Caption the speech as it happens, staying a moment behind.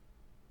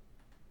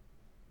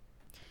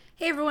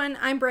Hey everyone,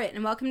 I'm Britt,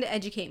 and welcome to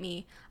Educate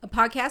Me, a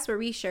podcast where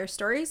we share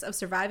stories of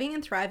surviving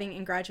and thriving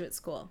in graduate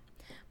school.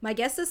 My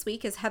guest this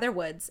week is Heather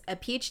Woods, a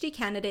PhD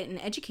candidate in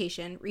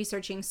education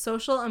researching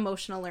social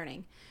emotional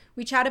learning.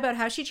 We chat about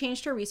how she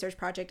changed her research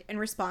project in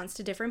response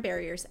to different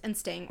barriers and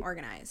staying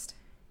organized.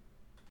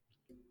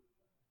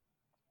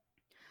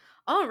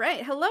 All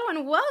right, hello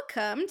and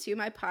welcome to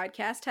my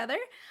podcast, Heather.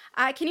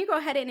 Can you go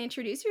ahead and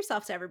introduce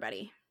yourself to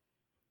everybody?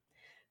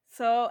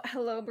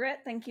 Hello, Britt.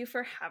 Thank you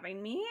for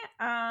having me.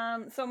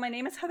 My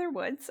name is Heather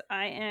Woods.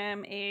 I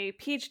am a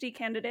PhD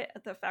candidate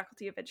at the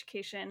Faculty of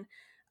Education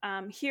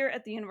here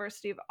at the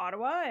University of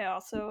Ottawa. I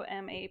also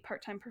am a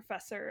part-time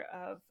professor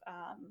of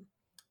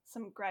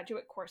some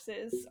graduate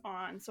courses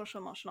on social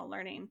emotional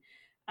learning,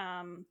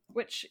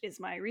 which is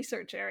my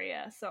research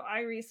area. So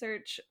I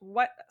research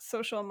what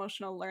social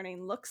emotional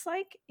learning looks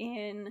like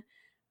in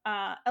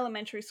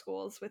elementary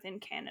schools within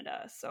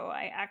Canada. So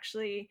I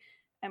actually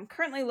am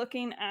currently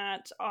looking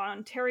at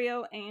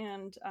Ontario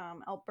and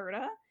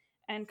Alberta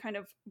and kind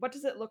of what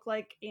does it look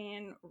like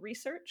in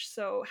research.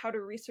 So how do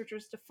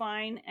researchers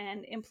define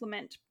and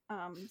implement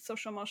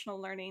social emotional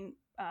learning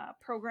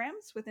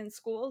programs within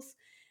schools,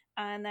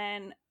 and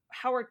then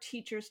how are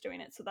teachers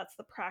doing it? So that's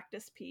the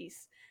practice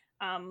piece,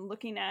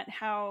 looking at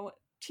how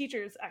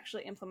teachers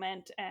actually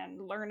implement and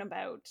learn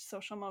about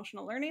social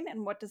emotional learning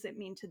and what does it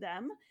mean to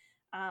them,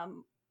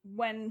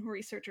 when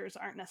researchers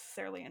aren't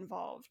necessarily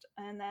involved.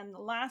 And then the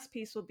last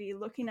piece will be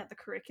looking at the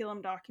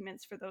curriculum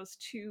documents for those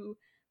two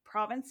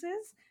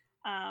provinces.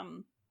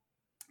 Um,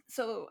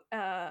 so,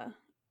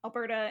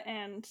 Alberta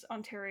and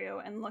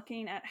Ontario, and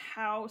looking at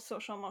how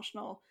social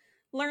emotional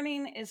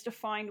learning is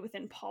defined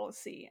within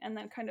policy, and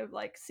then kind of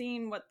like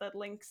seeing what the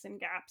links and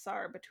gaps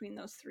are between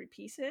those three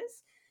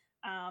pieces.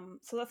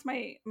 So that's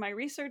my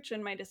research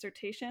and my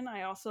dissertation.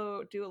 I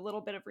also do a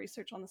little bit of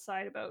research on the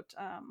side about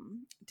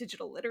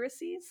digital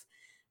literacies.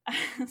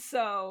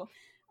 so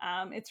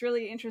it's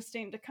really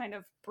interesting to kind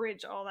of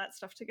bridge all that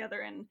stuff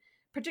together, and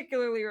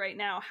particularly right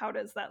now, how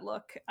does that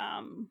look?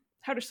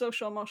 How do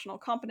social emotional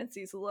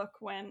competencies look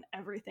when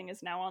everything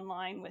is now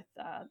online with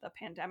the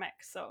pandemic?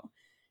 So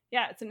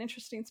yeah, it's an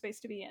interesting space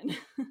to be in.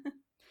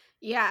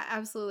 Yeah,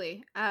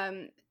 absolutely.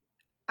 I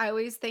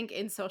always think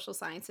in social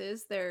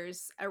sciences,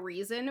 there's a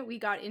reason we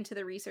got into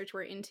the research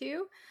we're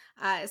into.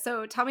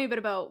 So tell me a bit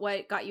about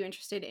what got you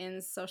interested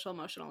in social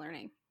emotional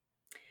learning.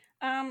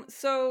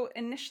 So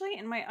initially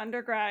in my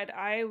undergrad,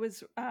 I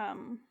was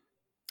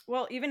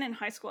well, even in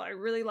high school, I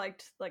really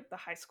liked like the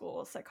high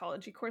school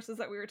psychology courses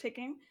that we were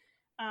taking.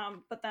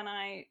 But then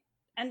I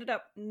ended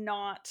up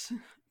not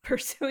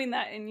pursuing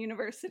that in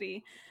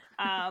university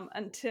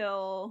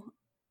until,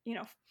 you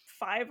know,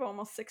 5,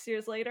 almost 6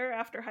 years later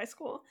after high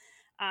school.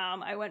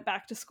 I went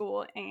back to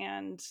school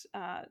and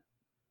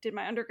did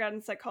my undergrad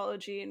in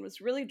psychology and was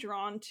really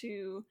drawn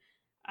to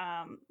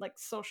like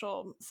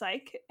social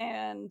psych,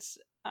 and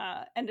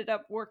ended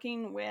up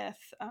working with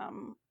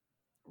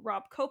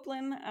Rob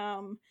Copeland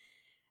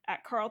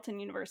at Carleton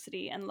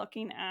University and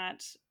looking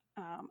at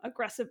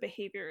aggressive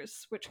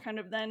behaviors, which kind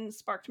of then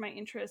sparked my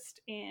interest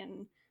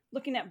in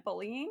looking at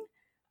bullying.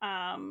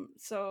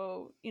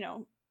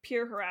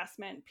 Peer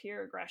harassment,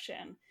 peer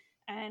aggression,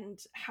 and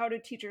how do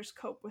teachers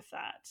cope with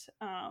that?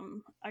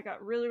 I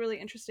got really, really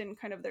interested in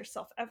kind of their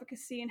self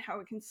efficacy and how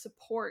it can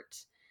support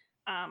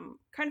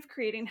kind of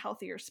creating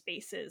healthier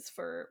spaces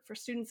for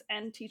students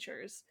and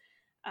teachers,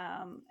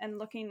 and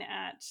looking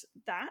at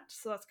that.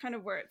 So that's kind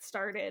of where it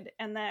started.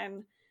 And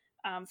then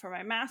for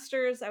my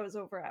master's, I was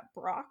over at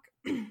Brock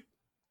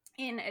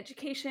in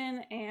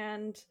education,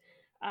 and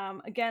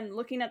again,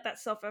 looking at that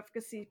self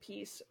efficacy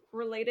piece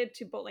related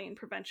to bullying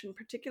prevention,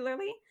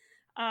 particularly.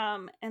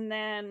 And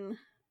then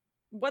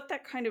what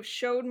that kind of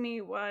showed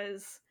me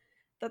was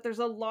that there's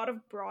a lot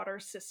of broader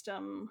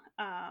system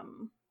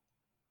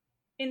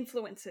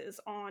influences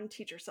on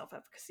teacher self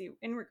efficacy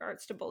in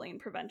regards to bullying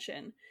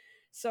prevention.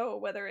 So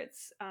whether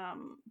it's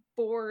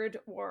board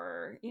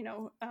or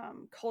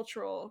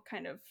cultural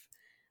kind of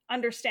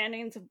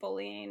understandings of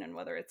bullying, and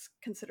whether it's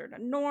considered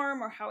a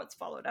norm or how it's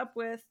followed up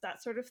with,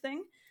 that sort of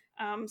thing.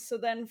 So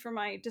then for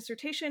my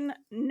dissertation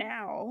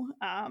now,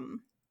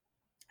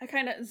 I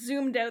kind of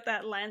zoomed out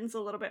that lens a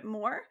little bit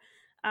more.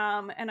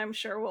 And I'm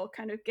sure we'll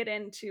kind of get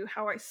into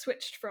how I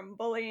switched from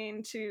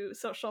bullying to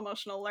social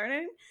emotional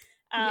learning.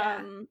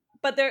 Yeah.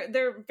 But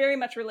they're very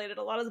much related.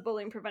 A lot of the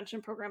bullying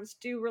prevention programs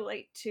do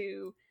relate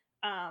to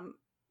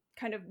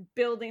kind of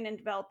building and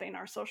developing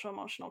our social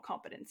emotional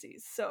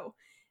competencies. So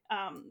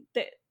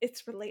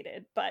it's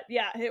related, but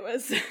yeah, it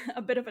was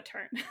a bit of a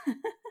turn.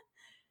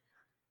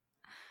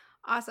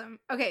 Awesome.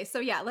 Okay, so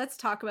yeah, let's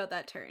talk about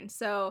that turn.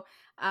 So,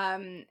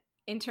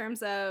 in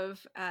terms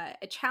of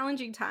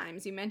challenging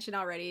times, you mentioned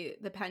already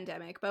the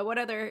pandemic, but what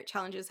other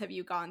challenges have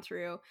you gone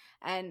through,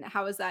 and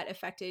how has that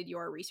affected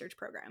your research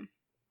program?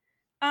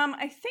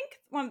 I think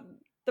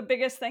the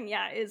biggest thing,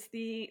 yeah, is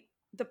the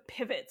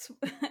pivots,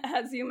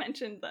 as you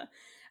mentioned, the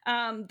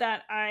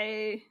that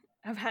I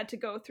have had to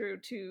go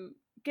through to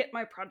get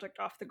my project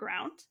off the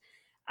ground.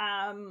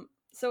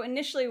 So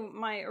initially,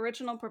 my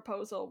original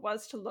proposal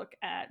was to look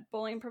at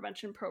bullying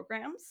prevention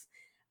programs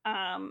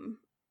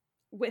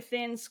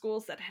within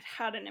schools that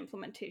had an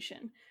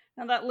implementation.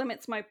 Now that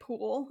limits my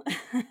pool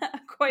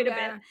quite a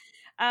bit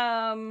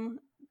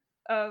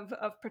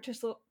of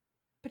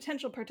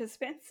potential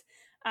participants.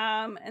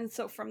 And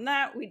so from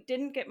that, we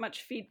didn't get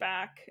much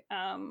feedback.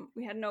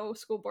 We had no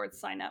school boards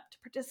sign up to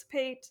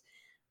participate.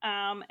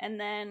 And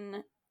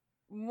then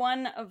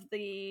one of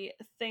the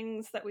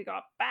things that we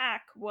got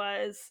back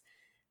was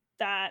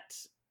that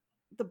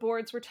the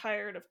boards were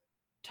tired of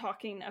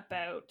talking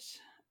about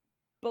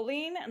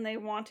bullying, and they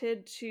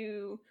wanted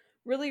to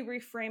really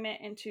reframe it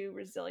into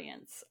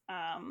resilience,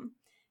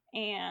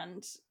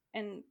 and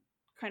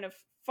kind of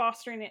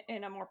fostering it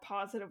in a more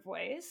positive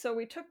way. So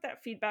we took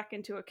that feedback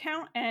into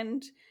account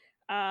and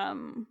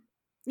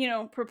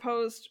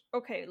proposed,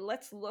 okay,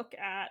 let's look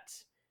at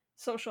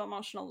social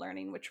emotional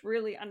learning, which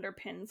really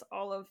underpins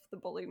all of the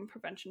bullying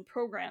prevention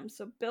programs.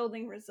 So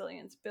building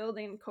resilience,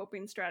 building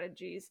coping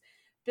strategies,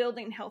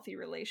 building healthy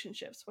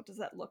relationships. What does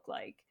that look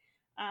like?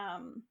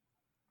 And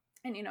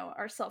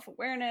our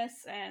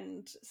self-awareness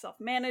and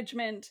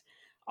self-management,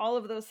 all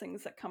of those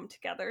things that come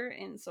together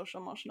in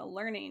social emotional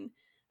learning.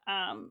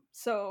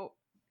 So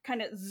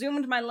kind of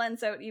zoomed my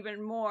lens out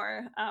even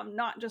more,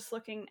 not just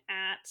looking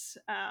at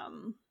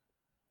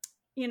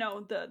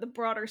the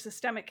broader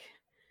systemic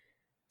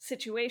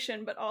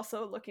situation, but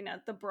also looking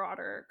at the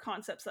broader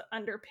concepts that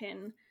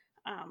underpin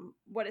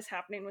what is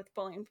happening with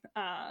bullying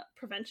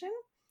prevention.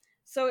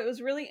 So it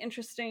was really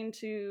interesting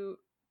to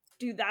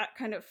do that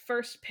kind of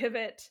first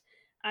pivot.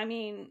 I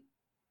mean,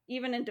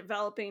 even in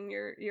developing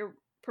your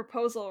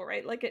proposal,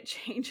 right? Like it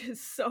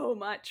changes so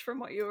much from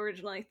what you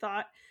originally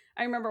thought.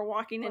 I remember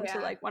walking into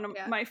like one of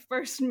my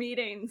first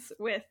meetings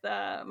with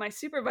my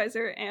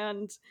supervisor,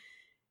 and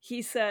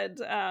he said,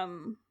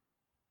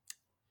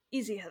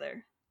 easy,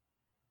 Heather,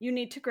 you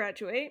need to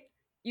graduate.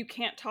 You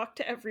can't talk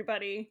to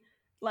everybody.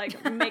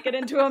 Like, make it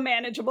into a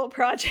manageable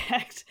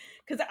project.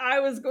 Because I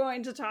was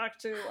going to talk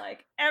to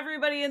like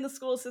everybody in the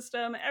school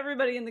system,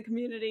 everybody in the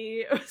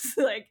community. It was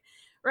like,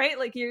 right?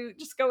 Like you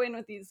just go in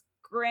with these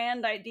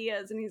grand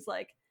ideas, and he's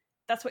like,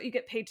 that's what you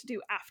get paid to do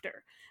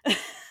after.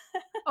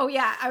 Oh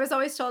yeah, I was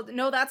always told,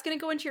 no, that's going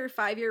to go into your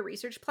 5-year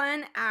research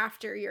plan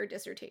after your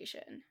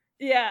dissertation.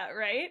 Yeah,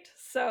 right?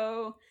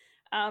 So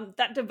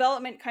that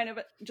development kind of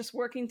just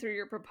working through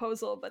your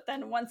proposal. But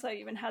then once I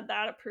even had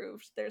that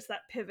approved, there's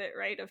that pivot,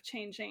 right, of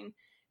changing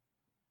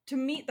to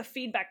meet the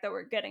feedback that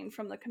we're getting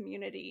from the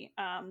community,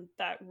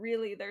 that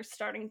really there's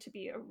starting to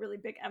be a really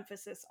big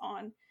emphasis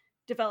on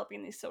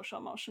developing these social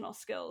emotional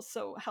skills.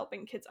 So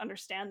helping kids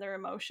understand their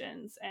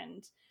emotions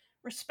and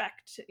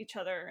respect each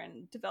other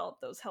and develop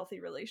those healthy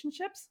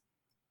relationships.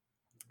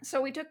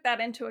 So we took that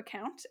into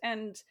account,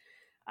 and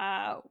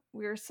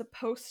we were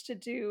supposed to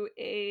do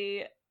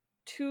a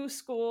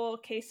 2-school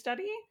case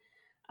study,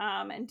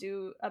 and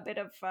do a bit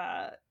of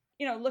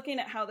looking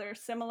at how they're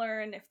similar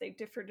and if they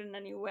differed in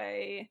any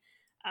way,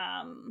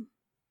 and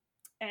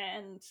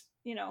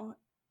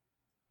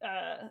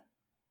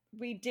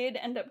we did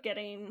end up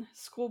getting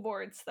school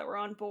boards that were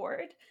on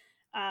board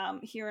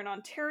here in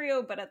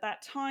Ontario, but at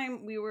that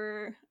time we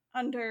were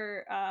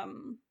under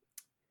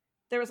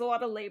there was a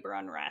lot of labor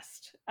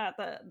unrest at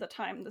the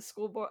time. The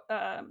school board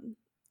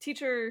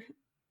teacher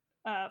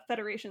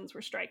federations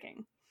were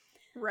striking.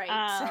 Right.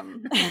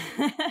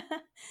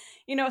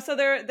 So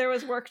there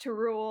was work to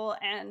rule,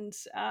 and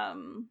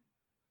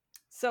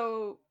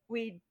so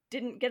we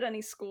didn't get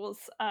any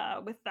schools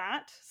with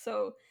that.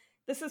 So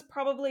this is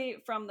probably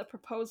from the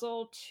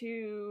proposal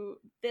to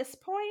this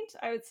point,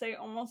 I would say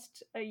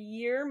almost a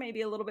year,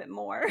 maybe a little bit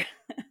more,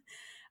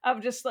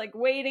 of just like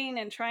waiting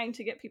and trying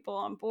to get people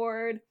on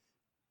board.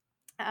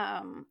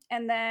 And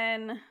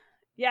then,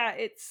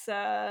 it's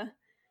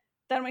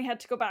then we had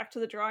to go back to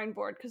the drawing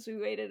board because we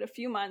waited a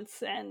few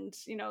months, and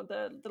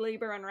the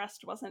labor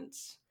unrest wasn't,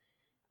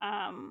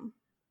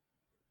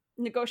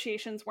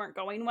 negotiations weren't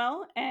going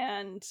well,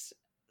 and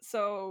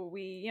so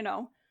we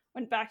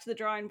went back to the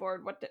drawing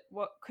board.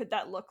 What could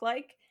that look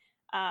like?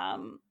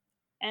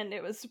 And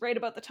it was right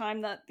about the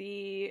time that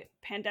the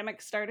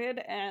pandemic started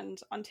and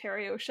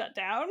Ontario shut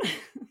down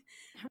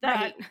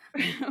that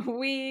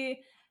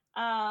we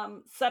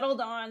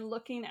settled on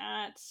looking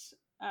at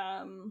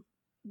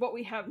what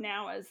we have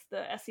now as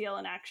the SEL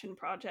in Action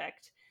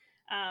project.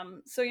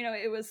 So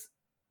it was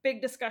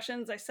big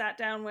discussions. I sat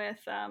down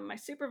with my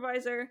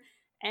supervisor,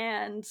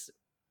 and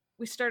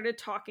we started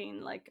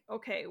talking like,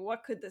 okay,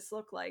 what could this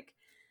look like?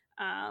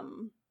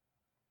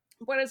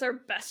 What is our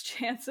best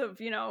chance of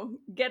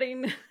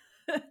getting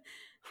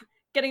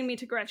me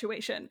to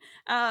graduation?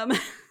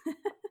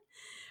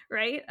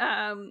 Right?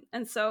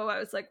 And so I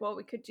was like, well,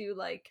 we could do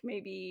like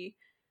maybe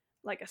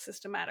like a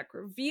systematic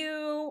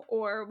review,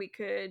 or we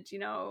could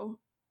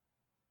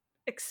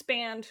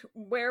expand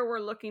where we're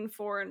looking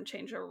for and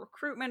change our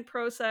recruitment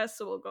process.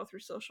 So we'll go through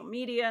social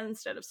media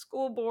instead of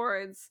school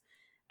boards.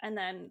 And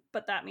then,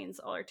 but that means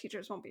all our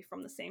teachers won't be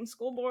from the same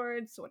school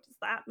board. So what does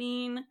that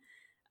mean?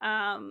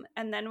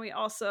 And then we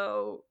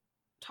also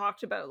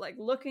talked about like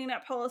looking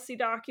at policy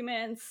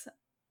documents,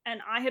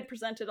 and I had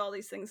presented all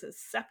these things as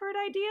separate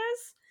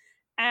ideas.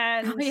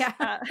 And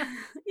yeah.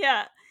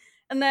 yeah.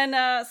 And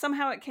then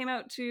somehow it came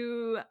out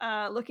to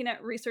looking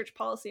at research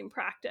policy and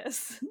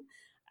practice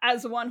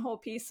as one whole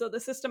piece. So the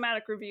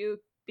systematic review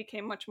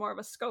became much more of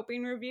a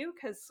scoping review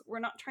because we're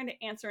not trying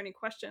to answer any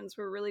questions.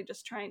 We're really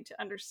just trying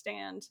to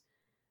understand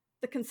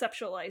the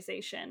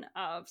conceptualization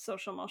of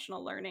social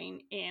emotional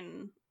learning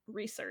in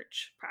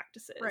research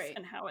practices Right.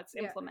 and how it's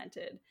Yeah.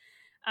 implemented.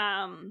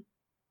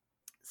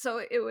 So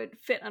it would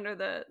fit under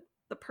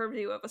the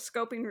purview of a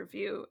scoping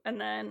review.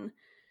 And then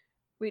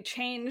we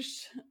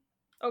changed,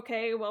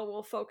 okay, well,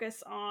 we'll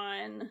focus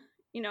on,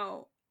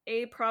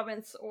 a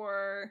province,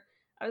 or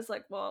I was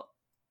like, well,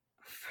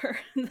 for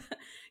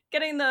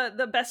getting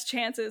the best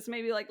chances,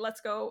 maybe like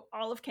let's go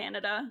all of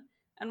Canada,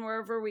 and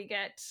wherever we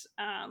get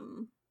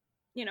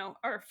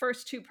our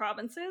first two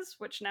provinces,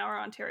 which now are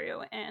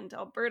Ontario and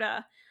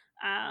Alberta,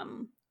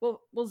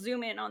 we'll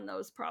zoom in on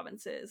those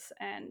provinces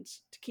and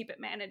to keep it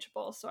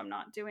manageable. So I'm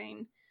not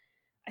doing,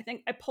 I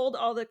think I pulled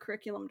all the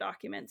curriculum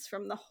documents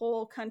from the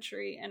whole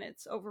country, and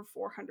it's over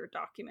 400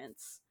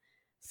 documents.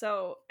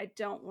 So I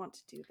don't want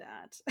to do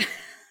that.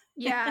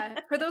 Yeah.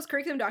 For those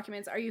curriculum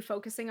documents, are you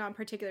focusing on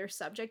particular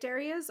subject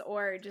areas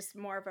or just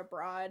more of a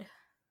broad?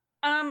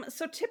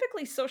 So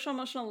typically social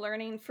emotional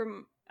learning,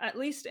 from at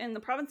least in the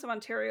province of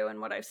Ontario and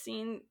what I've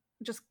seen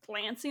just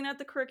glancing at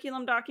the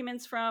curriculum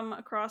documents from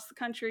across the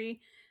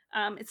country,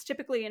 it's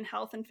typically in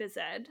health and phys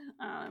ed,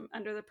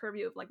 under the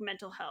purview of like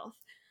mental health.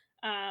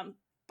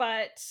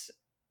 But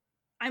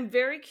I'm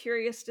very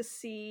curious to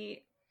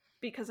see,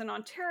 because in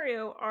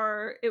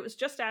Ontario, it was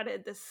just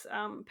added this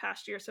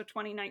past year, so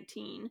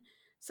 2019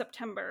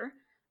 September,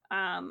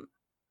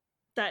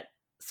 that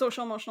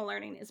social emotional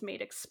learning is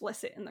made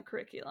explicit in the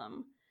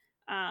curriculum,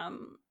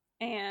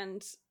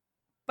 and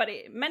but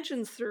it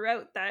mentions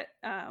throughout that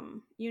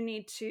you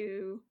need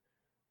to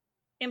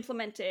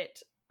implement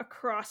it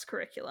across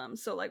curriculum.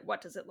 So like,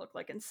 what does it look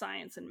like in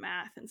science and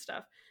math and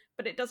stuff?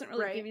 But it doesn't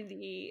really give you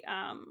the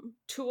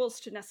tools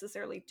to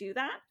necessarily do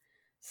that.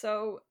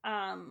 So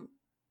I'm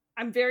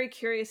very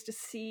curious to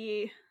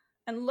see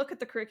and look at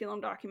the curriculum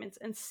documents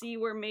and see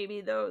where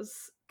maybe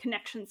those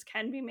connections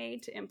can be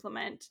made to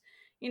implement,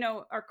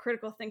 our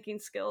critical thinking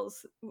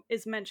skills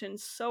is mentioned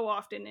so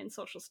often in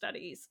social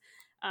studies,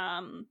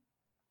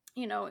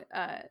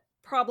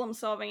 problem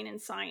solving in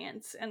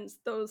science and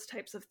those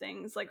types of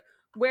things. Like,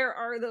 where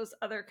are those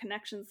other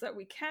connections that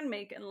we can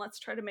make, and let's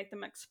try to make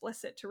them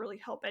explicit to really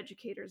help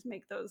educators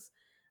make those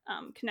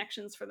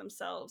connections for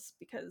themselves.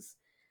 Because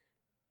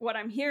what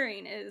I'm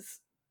hearing is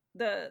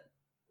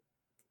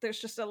there's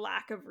just a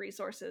lack of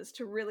resources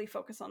to really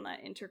focus on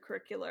that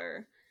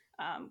intercurricular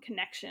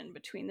connection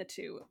between the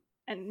two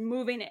and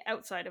moving it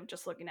outside of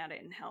just looking at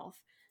it in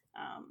health.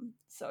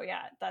 So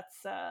yeah,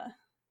 that's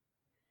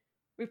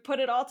we've put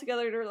it all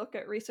together to look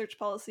at research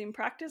policy and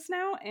practice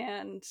now,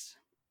 and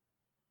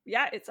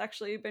yeah, it's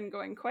actually been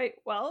going quite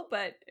well,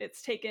 but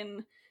it's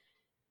taken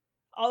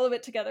all of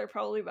it together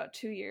probably about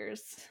 2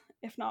 years,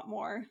 if not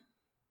more,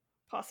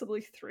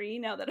 possibly 3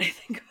 now that I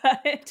think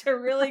about it, to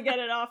really get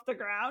it off the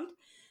ground.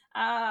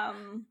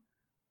 And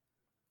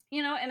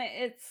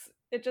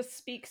it just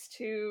speaks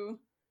to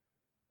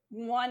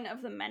one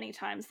of the many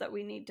times that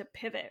we need to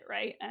pivot,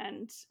 right?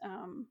 And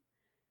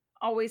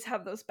always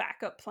have those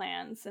backup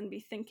plans and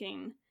be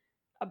thinking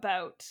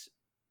about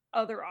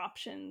other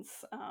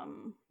options.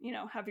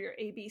 Have your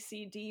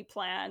ABCD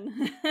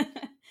plan.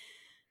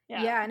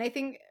 Yeah, and I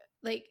think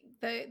like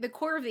the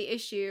core of the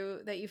issue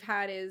that you've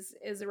had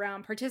is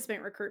around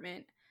participant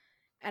recruitment,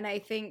 and I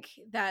think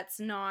that's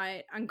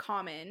not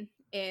uncommon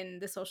in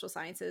the social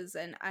sciences.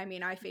 And I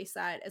mean, I face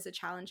that as a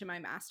challenge in my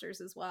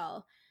master's as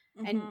well.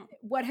 Mm-hmm. And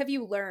what have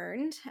you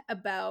learned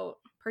about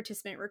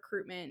participant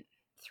recruitment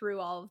through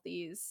all of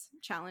these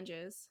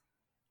challenges?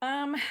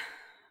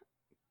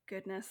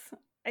 Goodness,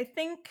 I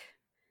think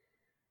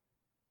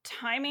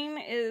timing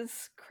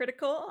is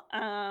critical,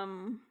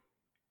 and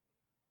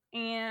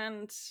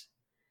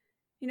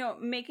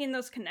making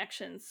those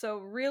connections. So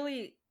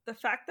really, the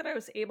fact that I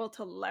was able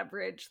to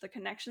leverage the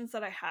connections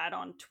that I had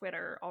on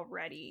Twitter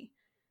already,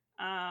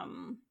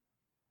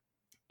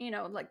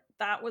 like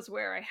that was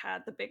where I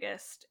had the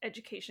biggest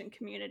education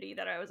community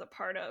that I was a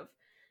part of.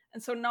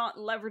 And so not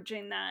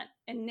leveraging that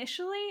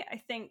initially, I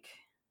think,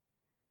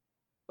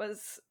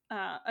 was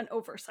an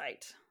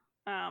oversight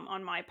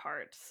on my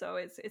part. So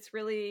it's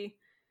really,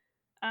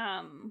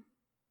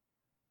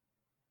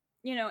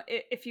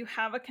 if you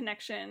have a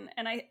connection,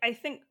 and I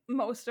think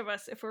most of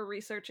us, if we're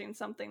researching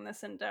something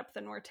this in depth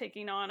and we're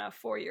taking on a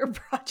 4-year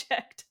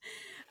project,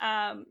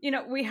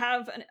 we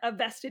have a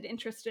vested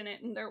interest in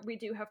it, and we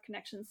do have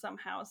connections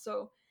somehow.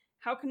 So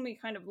how can we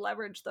kind of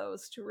leverage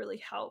those to really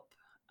help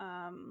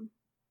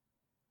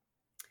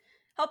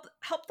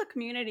the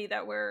community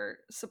that we're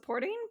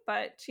supporting,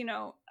 but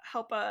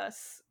help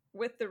us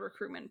with the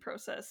recruitment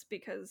process?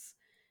 Because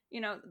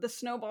the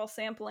snowball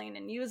sampling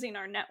and using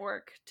our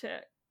network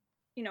to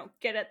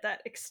get at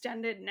that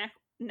extended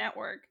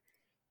network.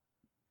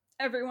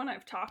 Everyone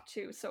I've talked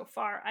to so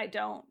far, I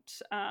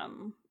don't,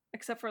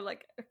 except for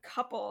like a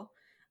couple,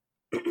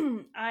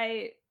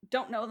 I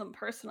don't know them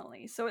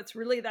personally. So it's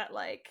really that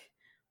like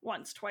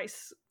once,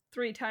 twice,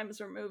 three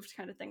times removed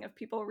kind of thing of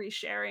people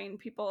resharing,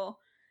 people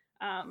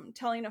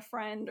telling a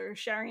friend or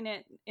sharing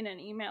it in an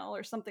email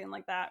or something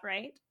like that,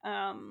 right?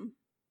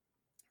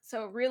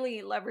 So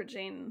really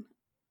leveraging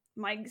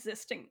my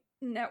existing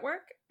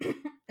network,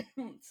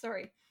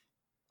 sorry,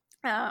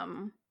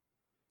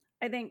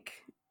 I think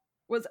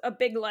was a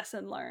big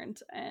lesson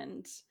learned.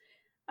 And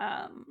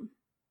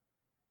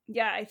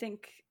yeah, I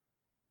think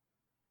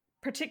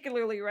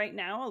particularly right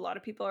now, a lot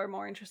of people are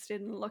more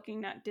interested in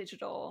looking at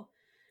digital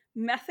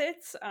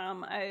methods.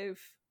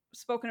 I've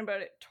spoken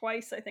about it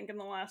twice, I think, in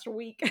the last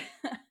week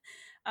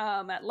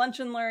at Lunch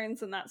and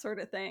Learns and that sort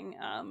of thing,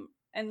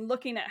 and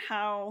looking at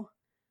how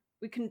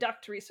we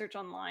conduct research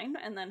online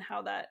and then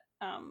how that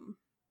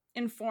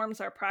informs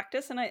our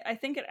practice. And I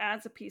think it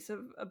adds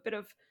a bit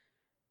of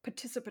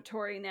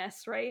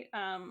participatoriness, right?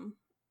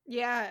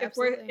 Yeah,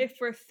 absolutely. If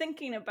we're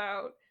thinking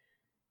about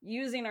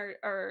using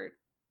our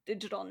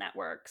digital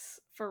networks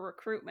for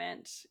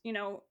recruitment,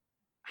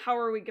 how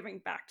are we giving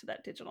back to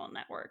that digital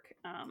network?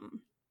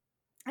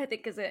 I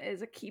think is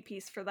a key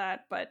piece for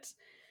that. But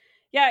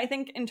yeah, I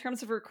think in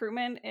terms of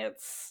recruitment,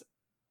 it's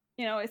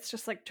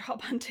just like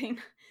job hunting.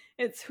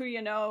 It's who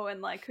you know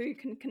and like who you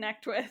can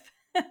connect with.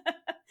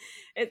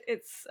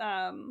 It's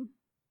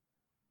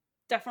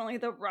definitely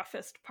the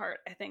roughest part,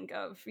 I think,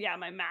 of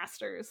my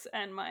master's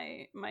and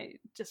my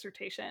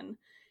dissertation.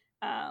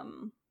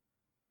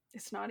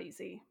 It's not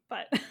easy,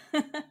 but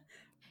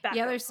Yeah,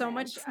 backup there's so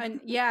much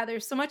plans.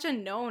 there's so much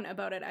unknown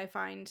about it, I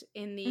find,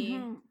 in the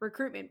Mm-hmm.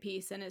 recruitment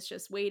piece, and it's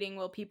just waiting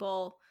will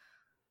people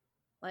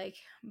like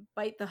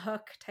bite the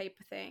hook type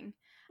thing.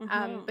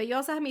 Mm-hmm. But you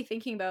also had me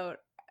thinking about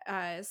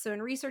so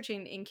in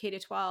researching in K to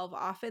 12,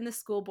 often the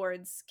school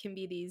boards can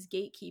be these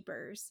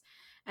gatekeepers,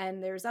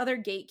 and there's other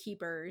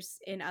gatekeepers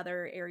in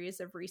other areas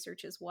of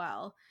research as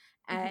well.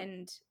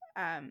 Mm-hmm.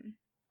 And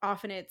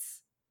often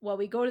it's, well,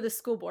 we go to the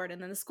school board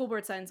and then the school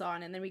board signs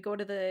on, and then we go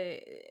to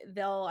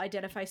they'll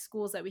identify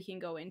schools that we can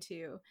go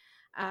into.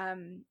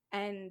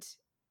 And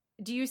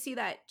do you see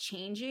that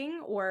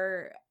changing,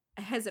 or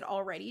has it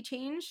already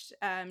changed?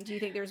 Do you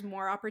think there's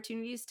more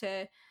opportunities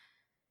to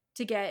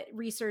get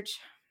research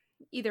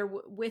either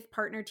with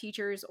partner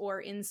teachers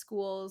or in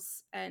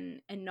schools,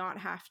 and not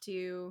have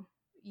to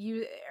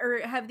or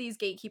have these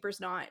gatekeepers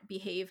not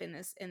behave in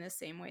the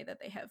same way that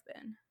they have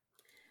been?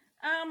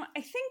 I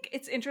think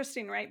it's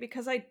interesting, right?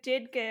 Because I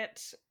did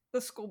get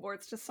the school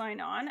boards to sign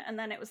on, and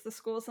then it was the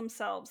schools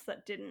themselves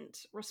that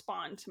didn't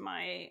respond to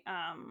my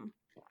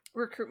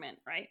recruitment,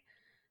 right?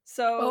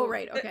 Oh, So,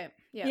 right. Okay.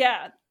 Yeah.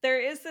 yeah, there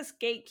is this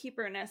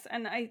gatekeeperness,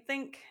 and I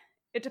think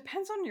it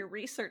depends on your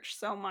research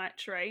so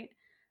much, right?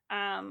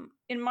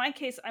 In my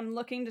case, I'm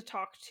looking to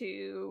talk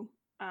to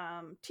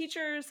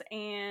teachers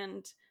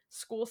and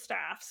school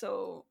staff,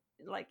 so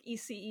like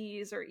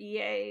ECEs or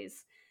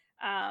EAs.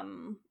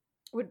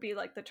 Would be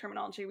like the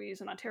terminology we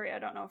use in Ontario. I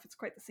don't know if it's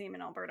quite the same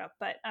in Alberta,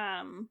 but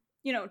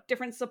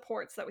different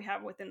supports that we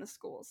have within the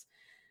schools.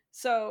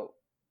 So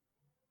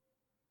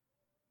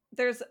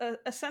there's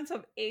a sense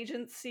of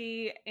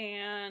agency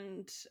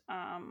and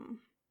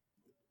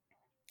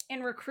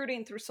in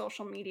recruiting through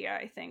social media,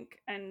 I think.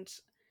 And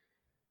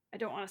I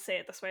don't want to say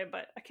it this way,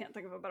 but I can't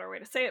think of a better way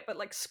to say it, but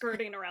like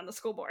skirting around the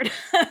school board.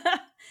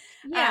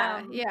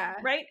 Yeah. Yeah.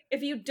 Right?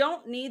 If you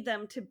don't need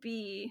them to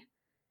be,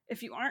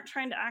 if you aren't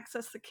trying to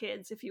access the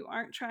kids, if you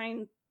aren't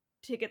trying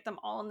to get them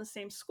all in the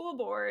same school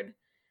board,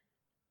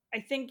 I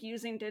think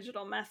using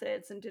digital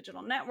methods and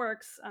digital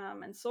networks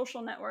and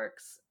social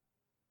networks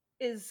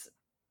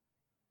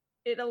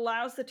it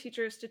allows the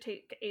teachers to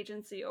take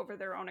agency over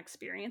their own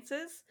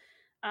experiences,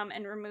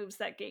 and removes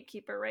that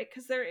gatekeeper, right?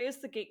 Because there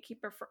is the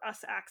gatekeeper for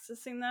us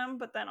accessing them,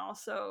 but then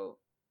also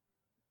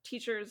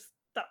teachers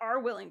that are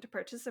willing to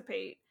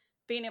participate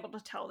being able to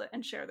tell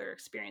and share their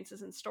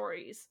experiences and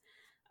stories.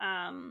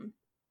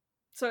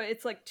 So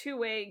it's like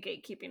two-way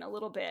gatekeeping a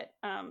little bit.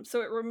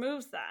 So it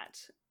removes that.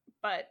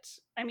 But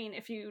I mean,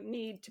 if you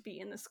need to be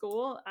in the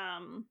school,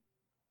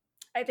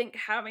 I think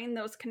having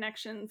those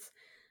connections,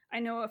 I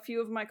know a few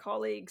of my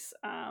colleagues,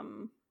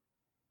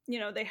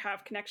 they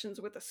have connections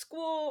with a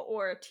school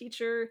or a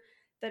teacher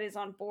that is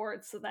on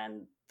board. So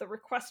then the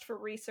request for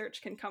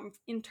research can come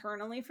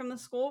internally from the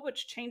school,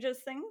 which changes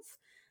things.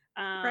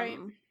 Right.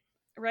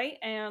 Right.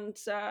 And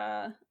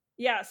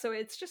yeah, so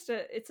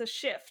it's a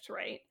shift,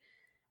 right?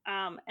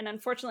 And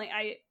unfortunately,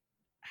 I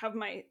have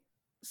my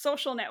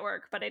social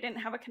network, but I didn't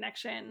have a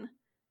connection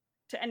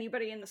to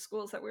anybody in the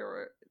schools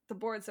the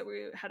boards that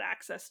we had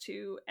access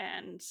to.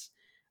 And,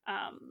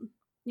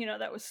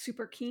 that was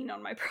super keen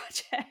on my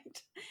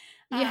project.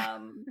 Yeah.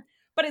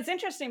 But it's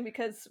interesting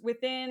because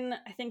within,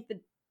 I think, the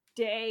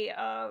day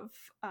of,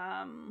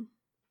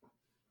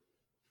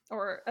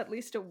 or at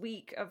least a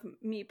week of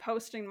me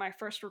posting my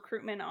first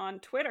recruitment on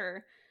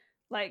Twitter,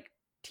 like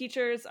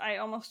teachers, I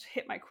almost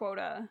hit my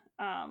quota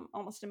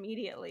almost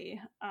immediately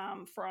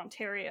for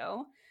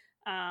Ontario.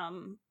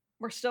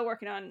 We're still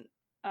working on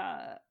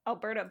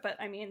Alberta, but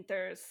I mean,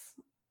 there's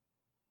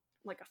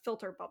like a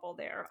filter bubble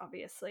there,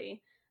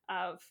 obviously.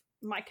 of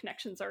my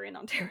connections are in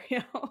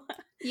Ontario.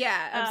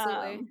 Yeah,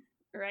 absolutely.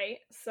 Right.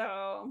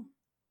 So,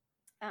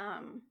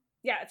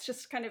 yeah, it's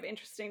just kind of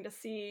interesting to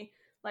see,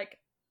 like,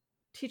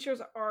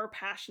 teachers are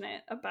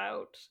passionate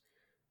about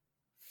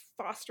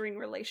fostering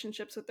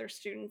relationships with their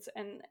students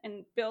and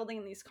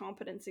building these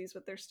competencies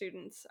with their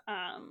students.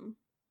 And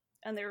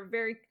they were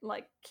very,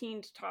 like,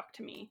 keen to talk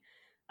to me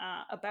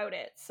about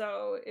it.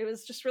 So it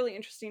was just really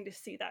interesting to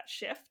see that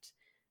shift.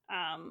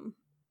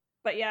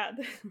 But yeah,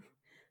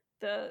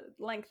 the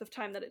length of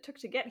time that it took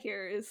to get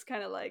here is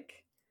kind of like,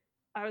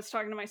 I was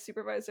talking to my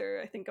supervisor,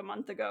 I think a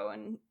month ago,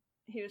 and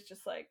he was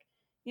just like,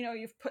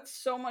 you've put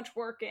so much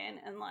work in,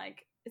 and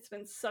like, it's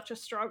been such a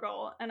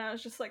struggle. And I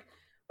was just like,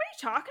 what are you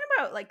talking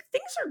about? Like,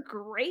 things are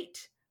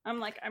great. I'm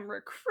like, I'm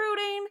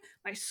recruiting,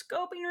 my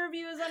scoping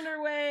review is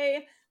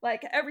underway,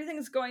 like,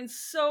 everything's going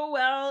so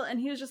well. And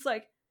he was just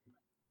like,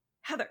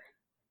 Heather,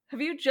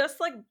 have you just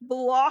like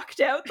blocked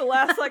out the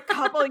last like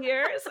couple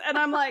years? And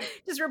I'm like,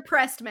 just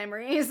repressed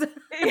memories.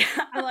 Yeah,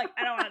 I'm like,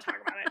 I don't want to talk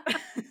about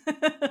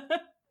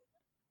it.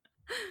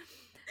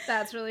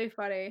 That's really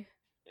funny.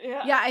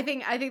 Yeah, I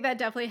think that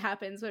definitely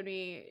happens when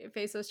we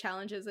face those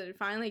challenges and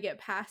finally get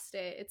past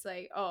it. It's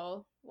like,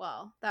 oh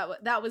well,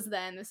 that was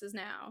then, this is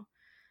now.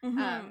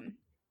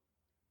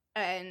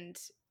 And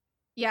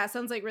yeah, it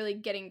sounds like really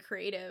getting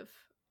creative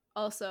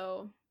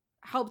also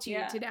helped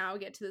you to now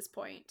get to this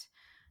point.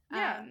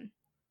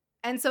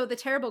 And so the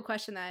terrible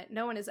question that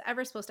no one is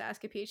ever supposed to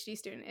ask a PhD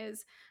student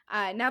is,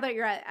 now that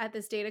you're at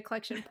this data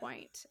collection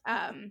point,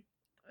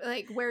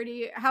 like,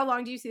 how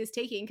long do you see this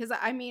taking? Because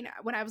I mean,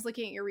 when I was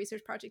looking at your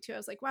research project too, I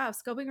was like, wow,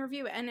 scoping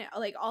review and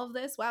like all of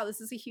this, wow,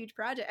 this is a huge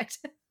project.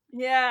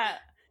 Yeah.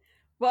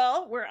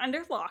 Well, we're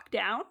under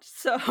lockdown,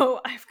 so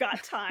I've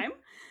got time.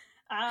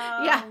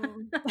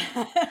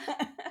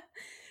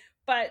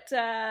 But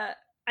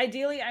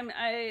ideally,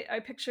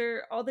 I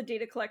picture all the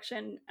data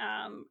collection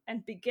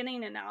and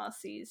beginning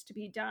analyses to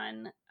be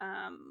done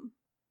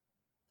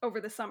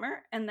over the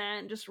summer, and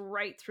then just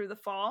right through the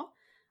fall.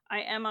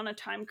 I am on a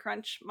time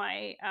crunch.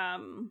 My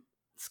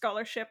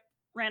scholarship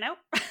ran out.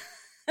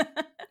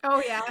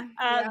 Oh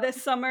yeah.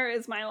 This summer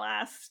is my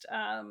last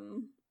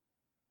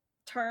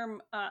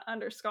term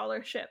under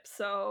scholarship.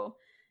 So,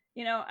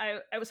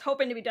 I was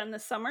hoping to be done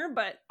this summer,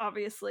 but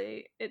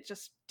obviously it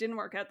just didn't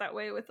work out that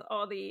way with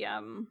all the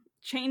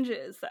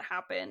changes that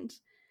happened.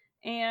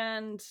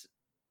 And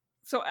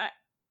so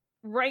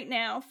right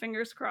now,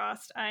 fingers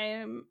crossed, I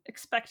am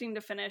expecting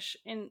to finish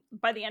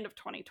by the end of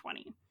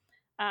 2020.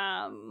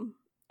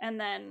 And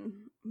then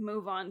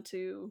move on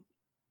to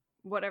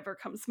whatever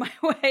comes my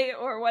way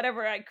or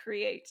whatever I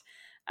create.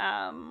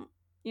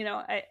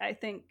 I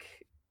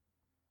think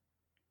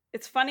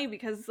it's funny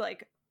because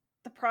like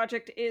the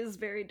project is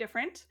very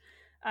different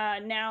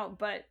now,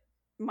 but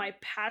my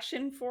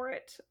passion for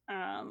it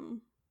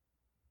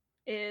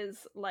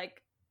is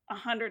like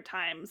 100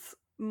 times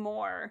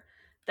more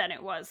than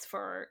it was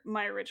for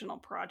my original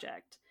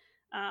project.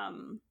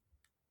 And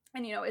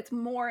it's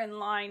more in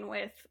line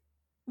with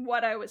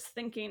what I was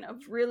thinking of,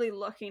 really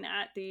looking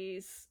at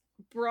these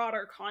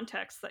broader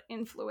contexts that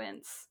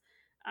influence,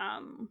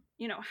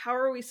 how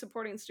are we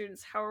supporting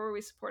students? How are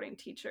we supporting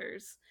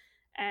teachers?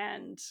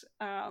 And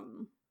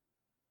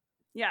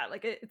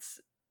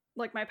it's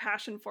like my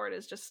passion for it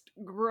is just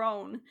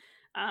grown.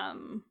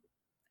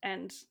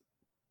 And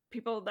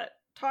people that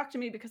talk to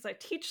me because I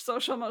teach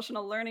social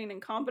emotional learning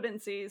and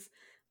competencies,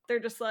 they're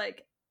just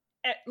like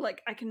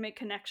I can make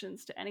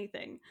connections to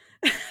anything.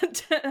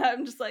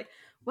 I'm just like,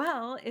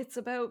 well, it's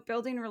about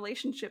building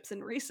relationships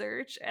in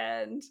research,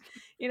 and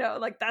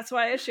that's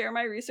why I share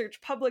my research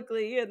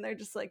publicly. And they're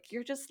just like,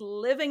 you're just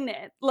living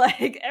it,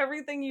 like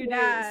everything you do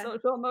is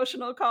social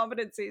emotional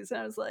competencies.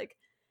 And I was like,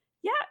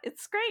 yeah,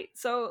 it's great.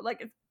 So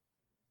like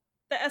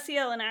the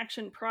SEL in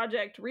Action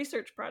project,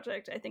 research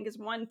project, I think is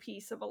one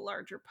piece of a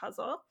larger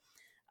puzzle.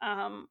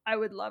 I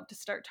would love to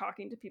start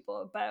talking to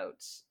people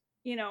about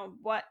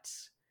what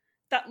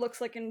that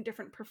looks like in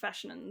different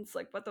professions,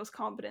 like what those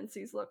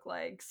competencies look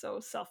like.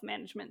 So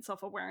self-management,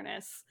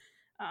 self-awareness,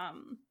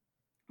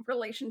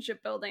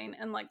 relationship building,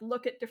 and like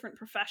look at different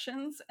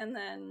professions. And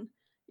then,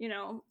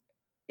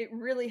 it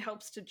really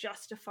helps to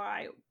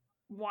justify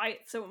why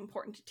it's so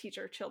important to teach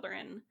our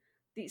children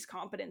these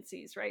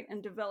competencies, right?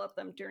 And develop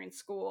them during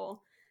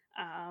school.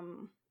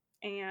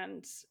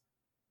 And,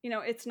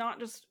 it's not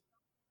just,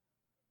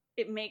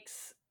 it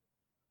makes,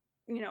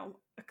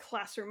 a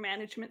classroom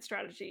management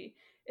strategy.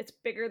 It's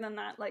bigger than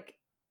that. Like,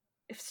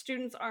 if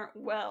students aren't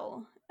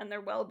well and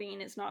their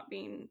well-being is not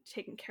being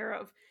taken care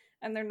of,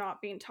 and they're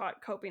not being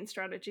taught coping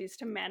strategies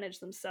to manage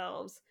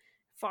themselves,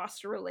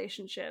 foster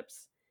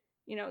relationships,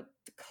 the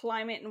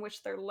climate in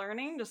which they're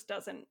learning just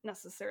doesn't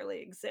necessarily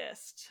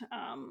exist.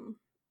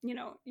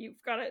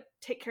 You've got to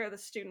take care of the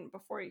student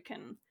before you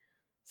can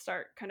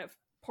start kind of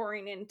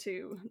pouring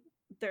into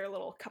their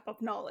little cup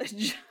of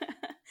knowledge.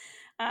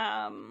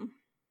 And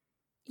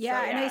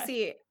I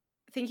see,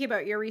 thinking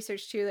about your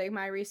research too, like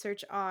my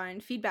research on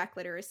feedback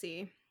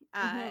literacy,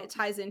 it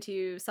ties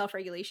into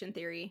self-regulation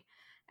theory.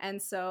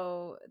 And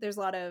so there's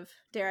a lot of,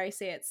 dare I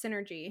say it,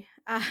 synergy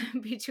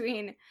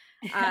between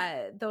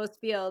those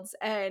fields.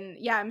 And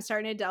yeah, I'm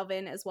starting to delve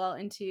in as well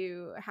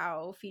into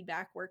how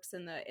feedback works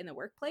in the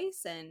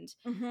workplace, and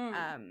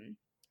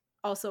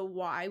also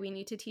why we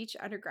need to teach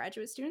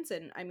undergraduate students,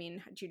 and I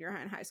mean junior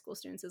high and high school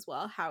students as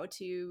well, how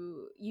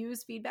to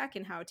use feedback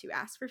and how to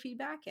ask for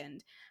feedback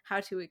and how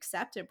to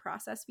accept and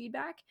process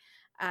feedback,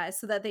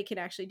 so that they can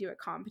actually do it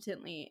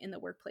competently in the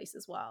workplace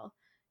as well.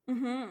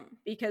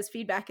 Because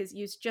feedback is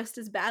used just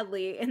as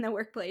badly in the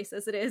workplace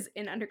as it is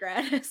in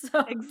undergrad.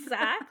 So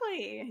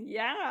Exactly.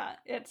 Yeah.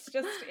 It's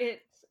just,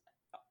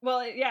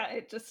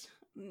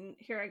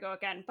 here I go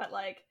again, but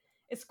like,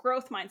 it's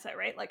growth mindset,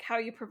 right? Like how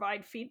you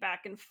provide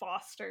feedback and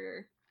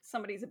foster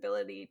somebody's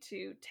ability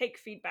to take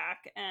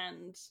feedback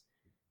and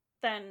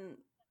then,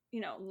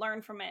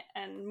 learn from it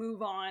and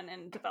move on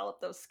and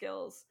develop those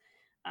skills,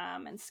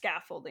 and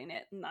scaffolding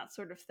it and that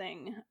sort of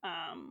thing.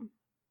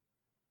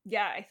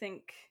 I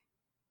think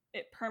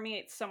it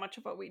permeates so much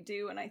of what we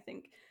do. And I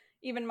think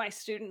even my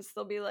students,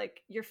 they'll be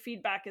like, your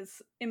feedback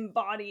is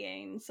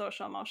embodying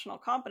social emotional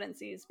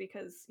competencies,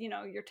 because,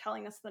 you're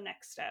telling us the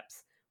next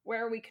steps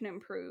where we can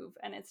improve.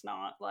 And it's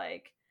not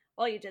like,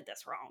 well, you did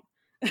this wrong.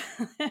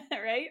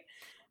 Right.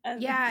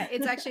 And yeah,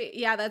 it's actually,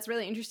 yeah, that's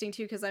really interesting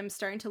too, because I'm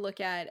starting to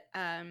look at,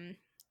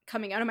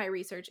 coming out of my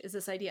research, is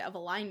this idea of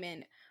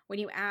alignment. When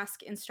you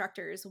ask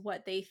instructors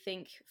what they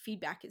think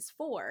feedback is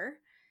for,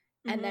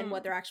 and then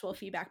what their actual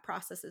feedback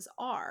processes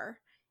are,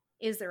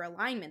 is there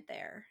alignment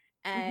there?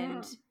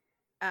 And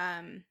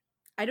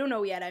I don't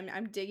know yet.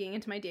 I'm digging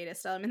into my data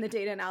still. I'm in the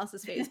data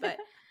analysis phase, but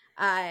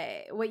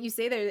what you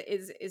say there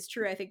is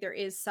true. I think there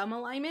is some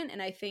alignment,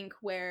 and I think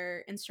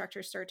where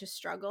instructors start to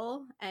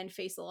struggle and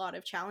face a lot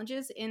of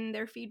challenges in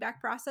their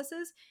feedback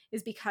processes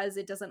is because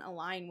it doesn't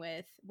align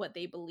with what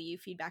they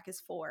believe feedback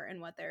is for and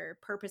what their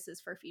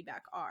purposes for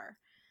feedback are.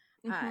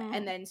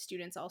 And then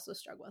students also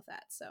struggle with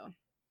that. So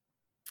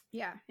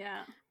yeah.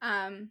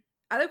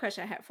 Other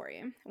question I had for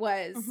you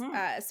was,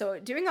 so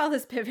doing all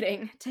this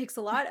pivoting takes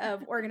a lot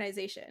of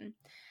organization.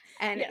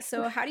 And yes.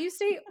 So how do you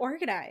stay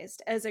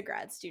organized as a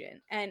grad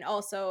student and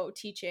also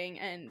teaching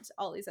and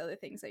all these other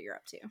things that you're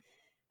up to?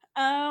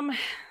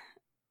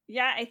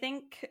 I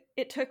think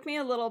it took me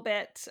a little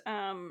bit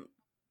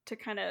to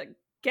kind of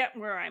get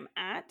where I'm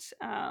at.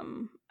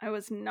 I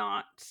was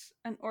not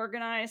an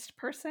organized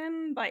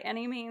person by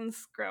any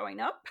means growing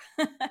up.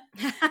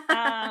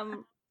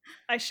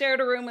 I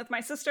shared a room with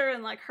my sister,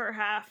 and like her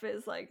half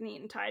is like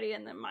neat and tidy,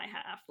 and then my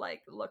half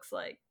like looks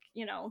like,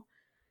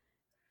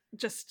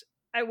 just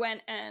I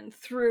went and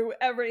threw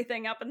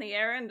everything up in the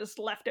air and just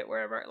left it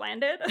wherever it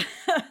landed.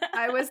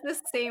 I was the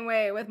same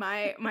way with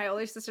my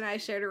older sister, and I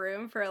shared a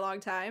room for a long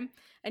time.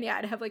 And yeah,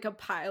 I'd have like a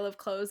pile of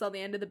clothes on the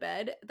end of the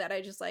bed that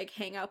I just like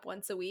hang up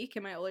once a week.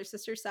 And my older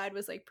sister's side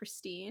was like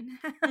pristine.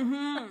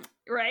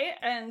 Right.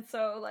 And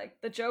so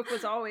like the joke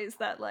was always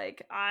that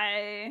like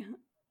I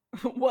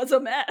was a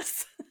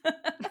mess.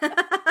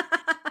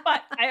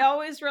 But I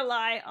always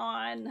rely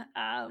on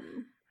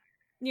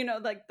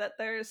like that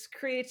there's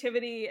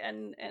creativity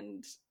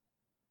and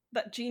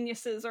that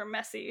geniuses are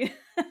messy.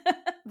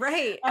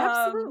 Right,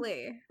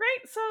 absolutely.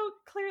 Right, so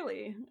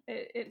clearly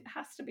it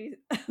has to be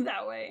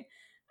that way.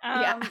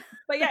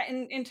 But yeah,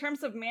 in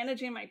terms of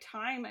managing my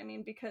time, I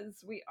mean,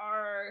 because we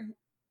are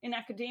in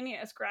academia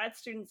as grad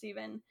students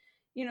even,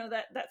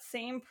 that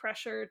same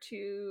pressure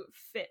to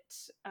fit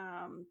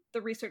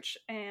the research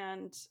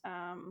and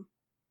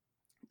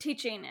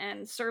teaching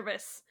and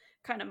service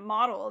kind of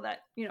model that,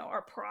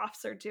 our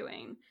profs are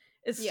doing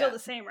is still the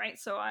same, right?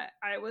 So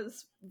I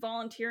was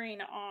volunteering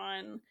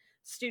on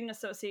student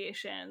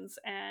associations,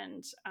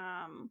 and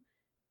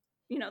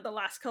the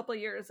last couple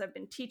of years I've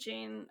been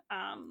teaching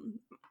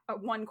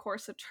one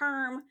course a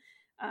term,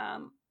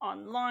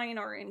 online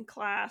or in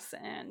class,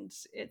 and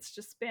it's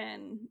just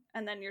been,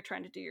 and then you're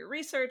trying to do your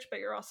research, but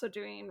you're also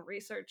doing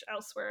research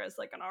elsewhere as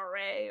like an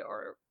RA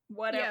or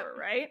whatever,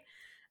 right?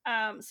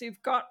 So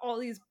you've got all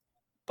these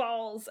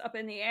balls up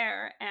in the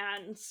air,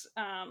 and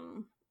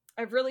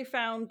I've really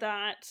found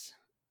that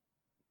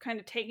kind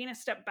of taking a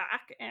step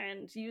back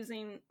and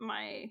using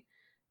my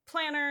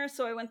planner.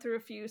 So I went through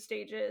a few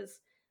stages.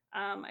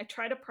 I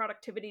tried a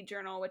productivity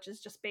journal, which is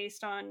just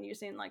based on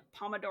using like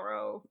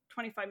Pomodoro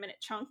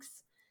 25-minute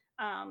chunks.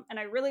 And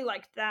I really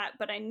liked that,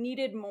 but I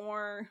needed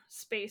more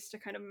space to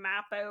kind of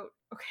map out,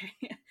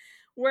 okay,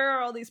 where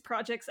are all these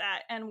projects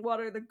at and what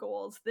are the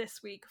goals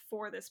this week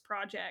for this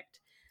project?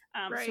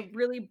 So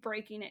really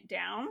breaking it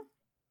down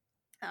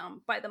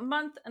by the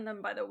month and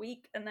then by the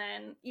week, and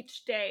then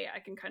each day I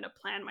can kind of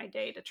plan my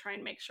day to try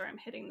and make sure I'm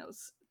hitting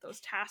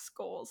those task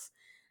goals.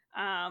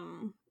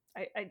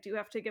 I do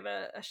have to give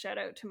a shout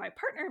out to my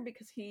partner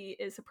because he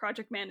is a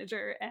project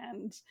manager,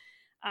 and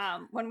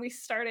when we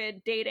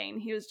started dating,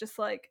 he was just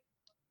like,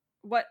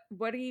 what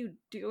are you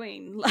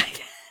doing?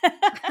 Like,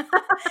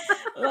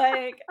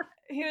 like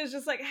he was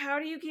just like, how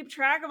do you keep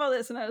track of all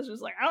this? And I was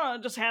just like, I don't know,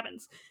 it just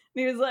happens.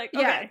 And he was like,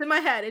 okay. Yeah, it's in my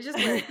head, it just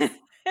works.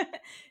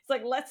 it's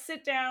like, let's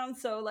sit down.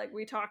 So like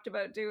we talked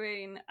about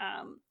doing,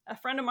 a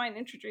friend of mine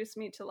introduced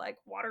me to like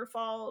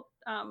waterfall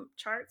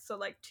charts. So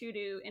like to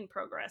do, in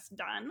progress,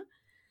 done.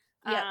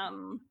 Yep.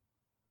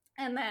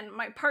 And then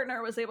my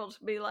partner was able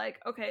to be like,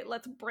 okay,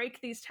 let's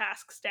break these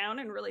tasks down,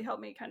 and really help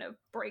me kind of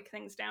break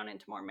things down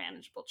into more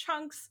manageable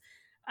chunks.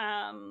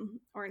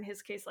 Or in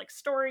his case, like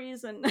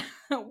stories and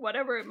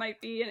whatever it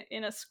might be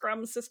in a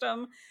Scrum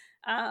system.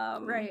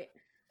 Right.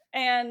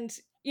 And,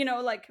 you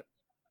know, like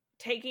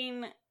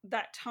taking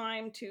that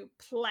time to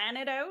plan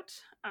it out.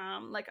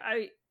 Like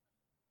I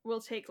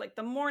will take like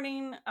the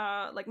morning,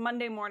 like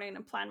Monday morning,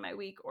 and plan my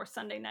week, or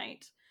Sunday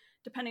night,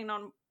 depending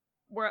on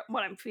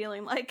what I'm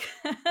feeling like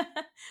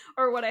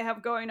or what I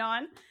have going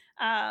on.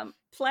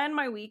 Plan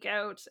my week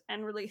out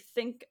and really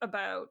think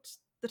about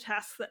the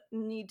tasks that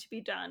need to be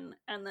done,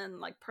 and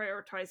then like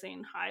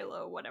prioritizing high,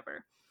 low,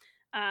 whatever.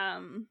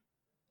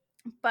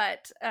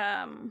 But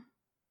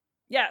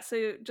yeah,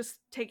 so just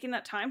taking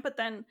that time, but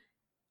then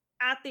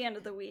at the end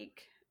of the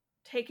week,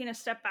 taking a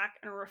step back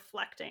and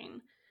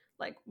reflecting,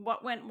 like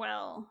what went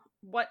well,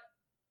 what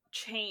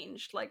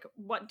changed, like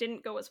what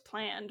didn't go as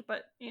planned,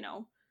 but you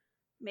know,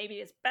 maybe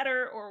it's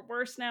better or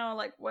worse now,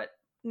 like what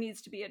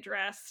needs to be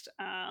addressed.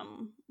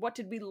 What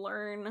did we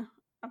learn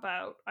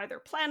about either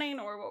planning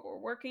or what we're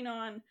working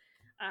on?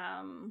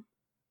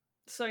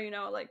 So, you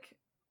know, like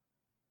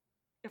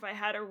if I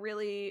had a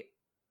really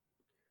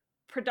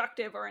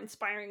productive or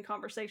inspiring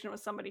conversation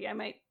with somebody, I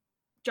might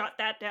jot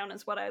that down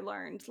as what I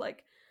learned.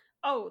 Like,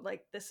 oh,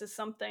 like this is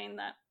something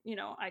that, you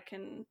know, I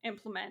can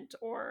implement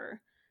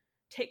or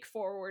take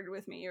forward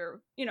with me,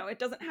 or, you know, it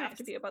doesn't have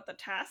to be about the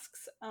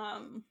tasks.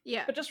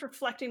 Yeah. But just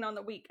reflecting on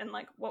the week and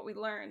like what we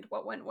learned,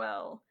 what went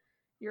well,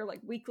 your like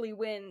weekly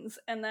wins,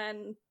 and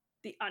then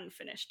the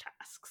unfinished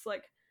tasks.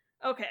 Like,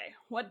 okay,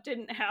 what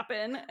didn't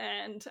happen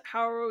and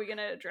how are we going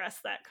to address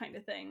that kind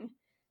of thing?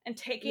 And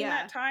taking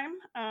that time,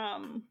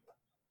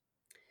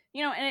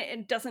 you know, and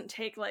it doesn't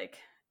take like,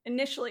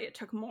 initially it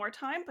took more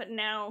time, but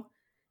now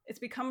it's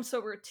become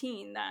so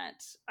routine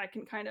that I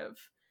can kind of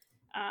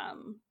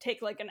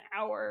take like an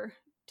hour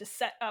to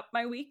set up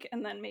my week,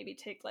 and then maybe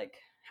take like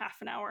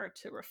half an hour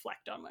to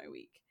reflect on my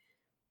week.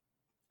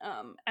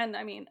 And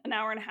I mean, an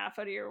hour and a half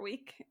out of your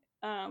week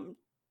to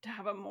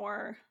have a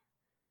more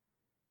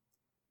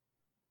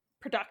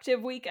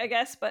productive week, I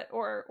guess,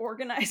 or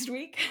organized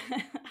week,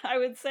 I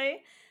would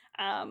say.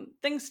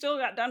 Things still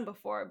got done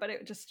before, but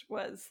it just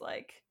was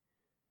like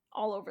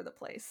all over the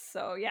place.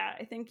 So yeah,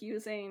 I think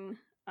using,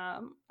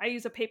 I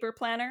use a paper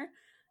planner,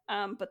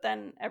 but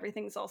then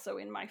everything's also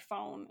in my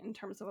phone in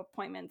terms of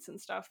appointments and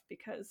stuff,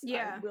 because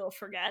I will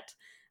forget.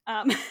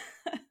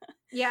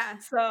 Yeah.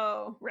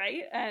 So,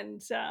 right.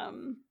 And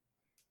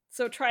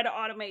so try to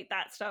automate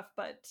that stuff,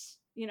 but,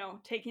 you know,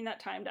 taking that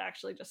time to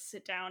actually just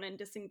sit down and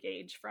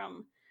disengage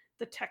from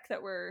the tech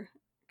that we're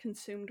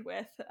consumed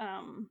with,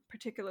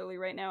 particularly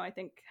right now, I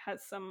think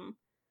has some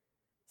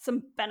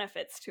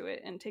benefits to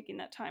it, and taking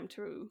that time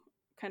to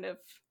kind of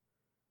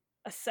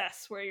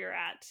assess where you're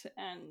at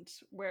and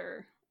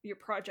where your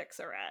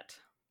projects are at.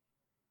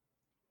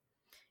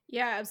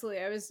 Yeah,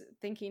 absolutely. I was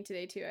thinking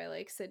today too, I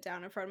like sit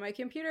down in front of my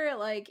computer at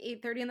like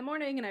 8:30 in the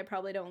morning, and I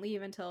probably don't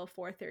leave until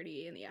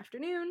 4:30 in the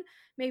afternoon.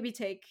 Maybe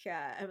take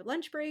a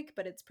lunch break,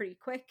 but it's pretty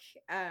quick.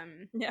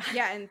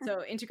 Yeah, and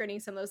so integrating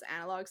some of those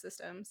analog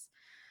systems.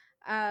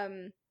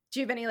 Do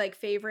you have any like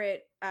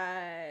favorite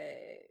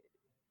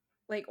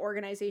like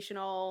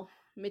organizational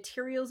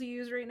materials you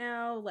use right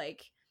now,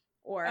 like,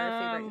 or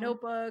favorite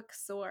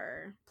notebooks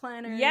or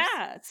planners?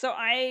 Yeah, so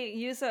I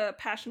use a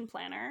Passion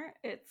Planner.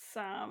 It's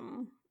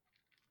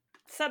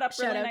set up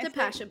really nicely. Shout out to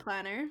Passion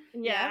Planner.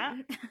 Yeah.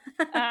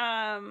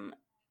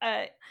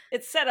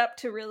 It's set up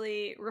to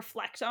really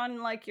reflect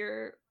on like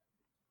your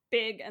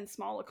big and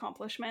small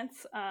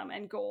accomplishments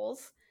and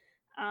goals.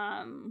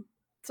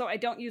 So I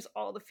don't use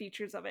all the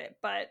features of it,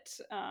 but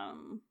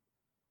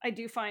I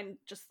do find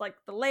just like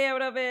the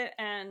layout of it,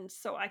 and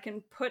so I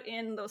can put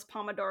in those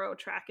Pomodoro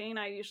tracking.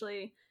 I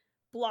usually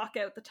block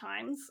out the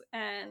times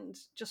and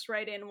just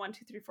write in 1,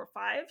 2, 3, 4,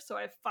 5. So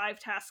I have 5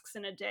 tasks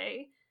in a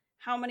day.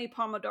 How many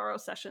Pomodoro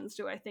sessions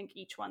do I think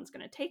each one's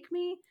going to take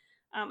me?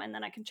 And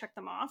then I can check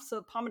them off. So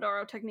the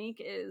Pomodoro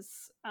technique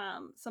is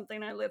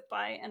something I live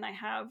by, and I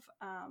have,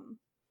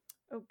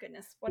 oh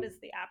goodness, what is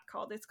the app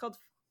called? It's called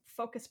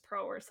Focus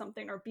Pro or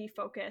something, or Be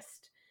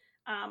Focused,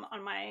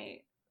 on my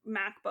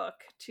MacBook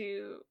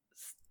to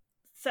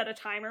set a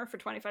timer for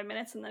 25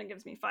 minutes, and then it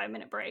gives me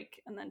 5-minute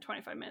break, and then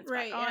 25 minutes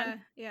back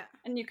on. Yeah.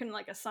 And you can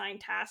like assign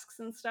tasks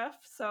and stuff.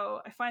 So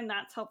I find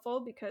that's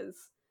helpful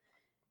because,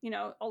 you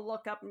know, I'll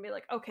look up and be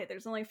like, okay,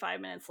 there's only 5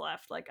 minutes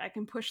left. Like I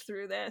can push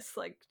through this,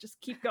 like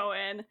just keep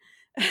going.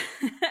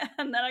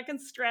 And then I can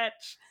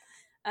stretch.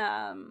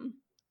 And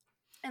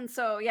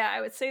so, yeah,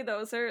 I would say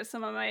those are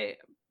some of my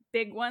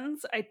big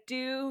ones. I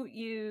do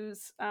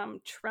use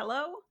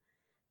Trello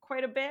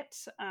quite a bit.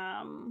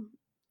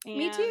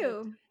 Me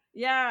too.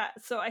 Yeah,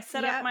 so I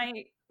set up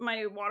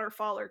my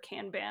waterfall or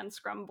Kanban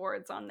Scrum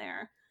boards on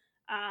there.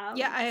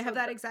 Yeah, I have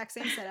that exact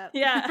same setup.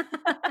 Yeah.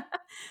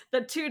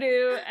 The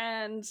to-do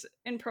and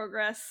in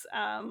progress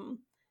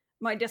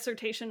my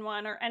dissertation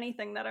one or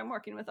anything that I'm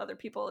working with other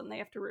people and they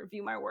have to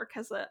review my work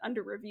has a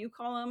under review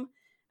column,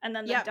 and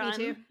then the Yeah, done. me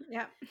too.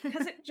 Yeah.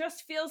 Because it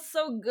just feels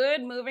so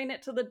good moving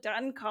it to the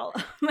done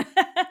column.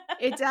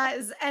 It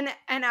does. And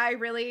I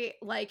really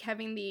like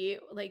having the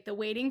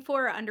waiting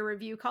for under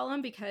review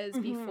column, because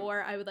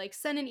before I would like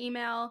send an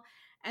email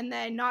and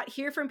then not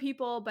hear from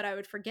people, but I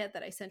would forget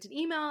that I sent an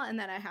email and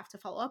then I have to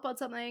follow up on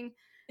something.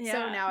 Yeah.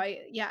 So now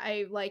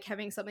I like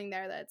having something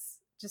there that's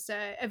just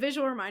a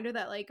visual reminder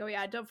that like, oh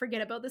yeah, don't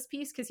forget about this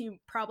piece, because you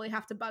probably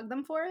have to bug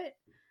them for it.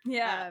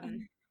 Yeah.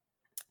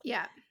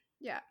 Yeah.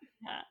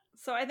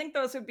 So I think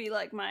those would be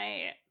like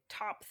my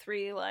top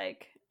 3,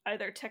 like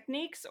either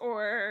techniques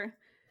or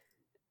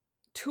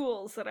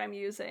tools that I'm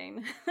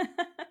using.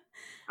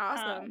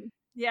 Awesome.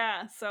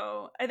 Yeah.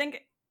 So I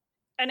think,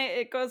 and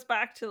it goes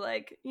back to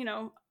like, you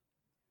know,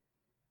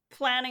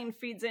 planning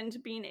feeds into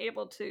being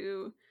able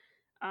to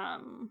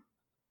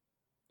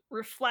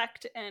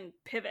reflect and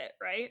pivot,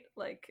 right?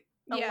 Like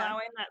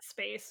allowing that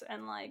space,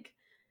 and like,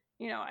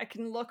 you know, I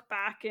can look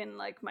back in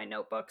like my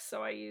notebooks.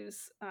 So I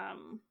use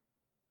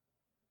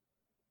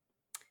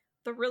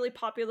the really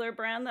popular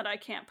brand that I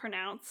can't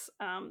pronounce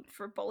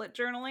for bullet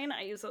journaling.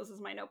 I use those as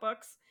my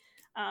notebooks.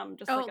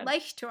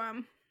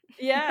 Leuchtturm.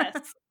 Yes,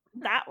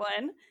 that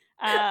one.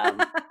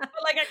 But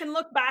like I can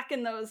look back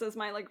in those as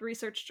my like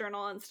research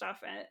journal and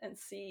stuff, and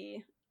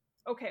see,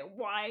 okay,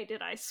 why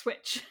did I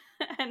switch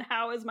and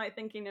how is my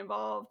thinking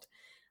involved,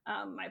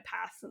 my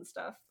paths and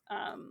stuff.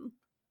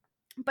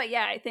 But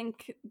yeah, I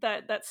think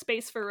that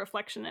space for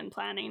reflection and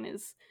planning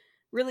is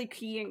really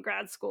key in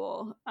grad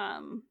school,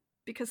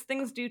 because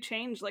things do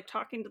change. Like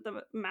talking to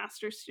the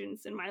master's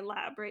students in my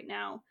lab right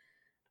now,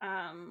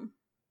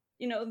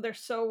 you know, they're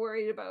so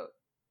worried about,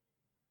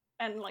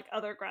 and like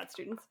other grad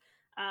students,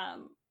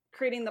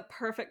 creating the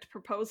perfect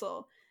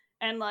proposal.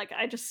 And like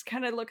I just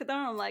kind of look at them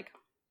and I'm like,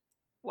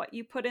 what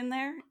you put in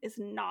there is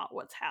not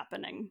what's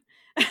happening.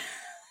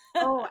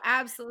 Oh,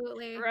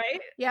 absolutely. Right?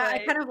 Yeah,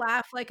 like, I kind of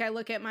laugh. Like I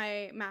look at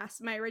my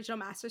original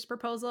master's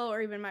proposal,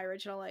 or even my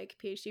original like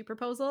PhD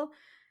proposal,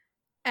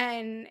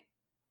 and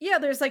yeah,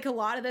 there's like a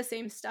lot of the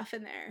same stuff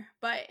in there,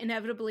 but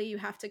inevitably you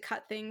have to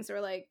cut things, or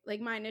like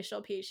my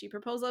initial PhD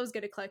proposal, I was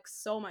going to collect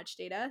so much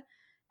data,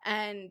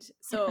 and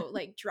so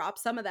like drop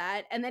some of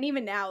that. And then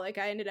even now, like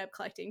I ended up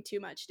collecting too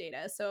much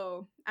data,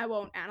 so I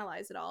won't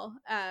analyze it all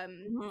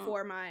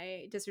for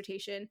my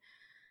dissertation.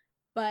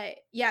 But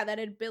yeah, that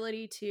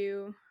ability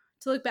to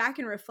look back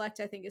and reflect,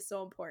 I think, is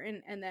so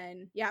important. And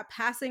then yeah,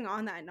 passing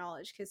on that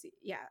knowledge, because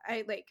yeah,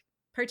 I like,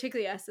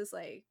 particularly us as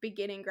like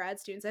beginning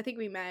grad students, I think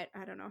we met,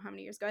 I don't know how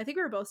many years ago, I think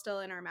we were both still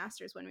in our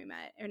masters when we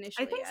met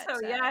initially. I think at, so.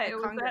 Yeah,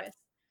 at Congress.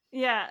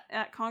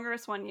 At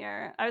Congress one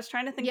year. I was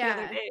trying to think the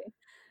other day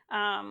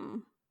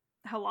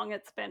how long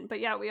it's been, but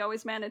yeah, we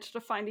always managed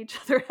to find each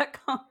other at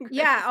Congress.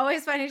 Yeah,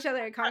 always find each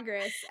other at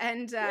Congress.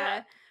 And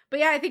but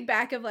yeah, I think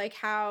back of like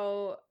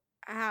how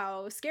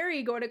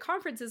scary going to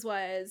conferences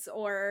was,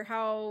 or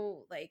how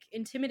like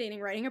intimidating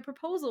writing a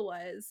proposal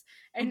was,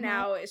 and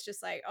now it's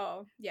just like,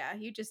 oh yeah,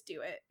 you just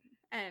do it,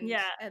 and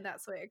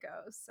that's the way it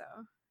goes. So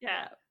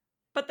yeah.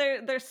 But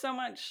there's so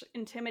much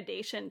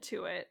intimidation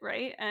to it,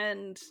 right?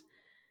 And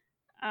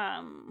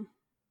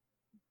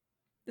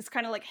it's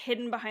kind of like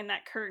hidden behind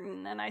that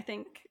curtain. And I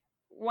think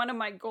one of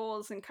my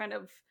goals in kind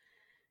of,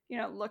 you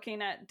know,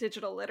 looking at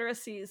digital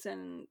literacies,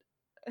 and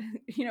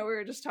you know, we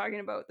were just talking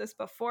about this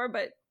before,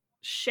 but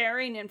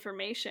sharing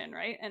information,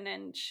 right? And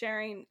then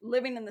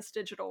living in this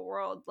digital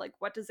world, like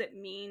what does it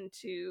mean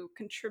to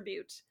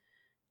contribute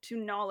to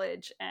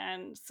knowledge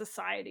and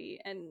society?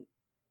 And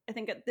I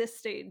think at this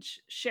stage,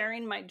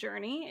 sharing my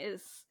journey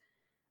is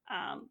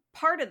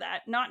part of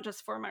that, not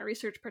just for my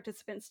research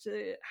participants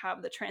to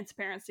have the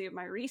transparency of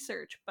my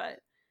research, but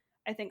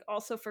I think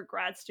also for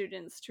grad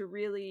students to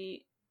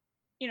really,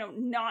 you know,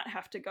 not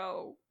have to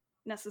go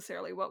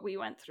necessarily what we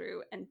went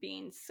through, and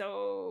being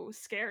so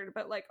scared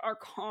about like our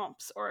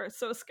comps, or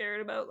so scared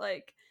about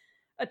like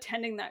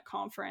attending that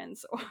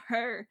conference,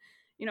 or,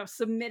 you know,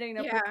 submitting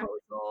a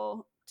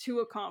proposal to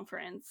a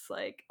conference.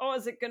 Like, oh,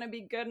 is it going to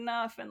be good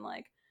enough? And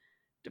like,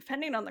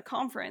 depending on the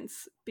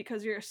conference,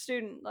 because you're a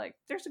student, like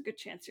there's a good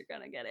chance you're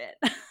going to get it.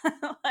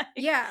 Like,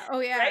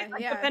 right?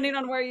 Like, depending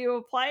on where you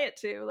apply it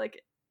to,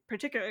 like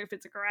particularly if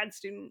it's a grad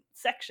student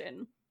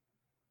section,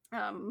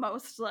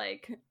 most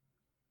like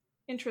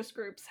interest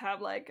groups have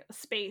like a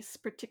space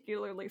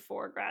particularly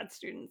for grad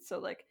students. So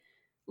like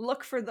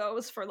look for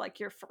those for like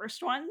your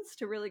first ones,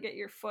 to really get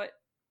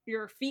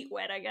your feet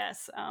wet, I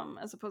guess,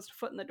 as opposed to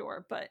foot in the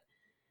door. But,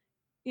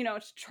 you know,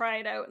 to try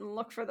it out and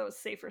look for those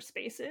safer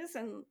spaces.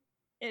 And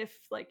if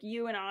like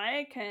you and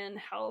I can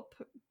help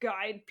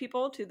guide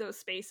people to those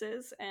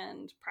spaces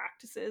and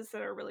practices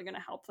that are really going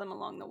to help them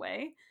along the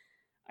way,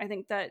 I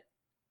think that,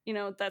 you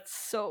know, that's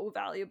so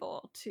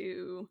valuable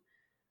to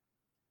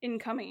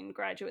incoming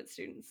graduate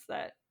students,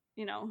 that,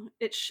 you know,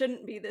 it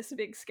shouldn't be this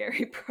big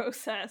scary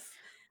process.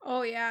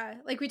 Oh yeah,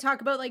 like we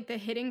talk about like the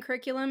hidden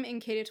curriculum in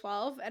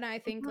K-12, and I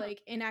think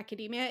like in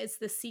academia it's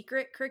the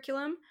secret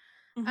curriculum.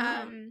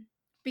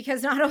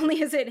 because not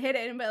only is it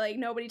hidden, but like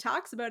nobody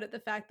talks about it, the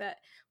fact that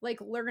like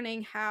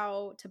learning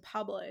how to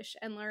publish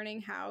and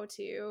learning how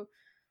to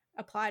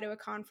apply to a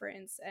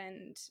conference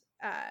and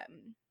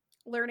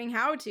learning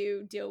how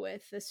to deal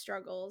with the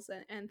struggles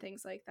and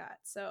things like that.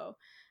 So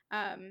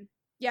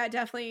yeah,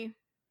 definitely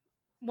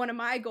one of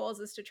my goals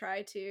is to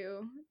try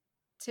to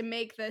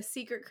make the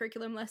secret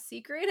curriculum less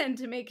secret and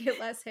to make it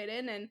less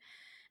hidden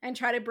and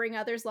try to bring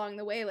others along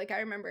the way. Like I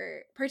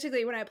remember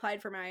particularly when I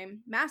applied for my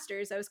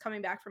master's, I was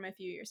coming back from a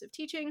few years of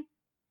teaching.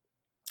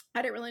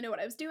 I didn't really know what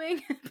I was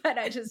doing, but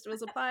I just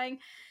was applying.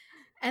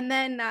 And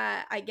then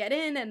I get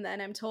in and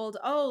then I'm told,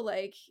 oh,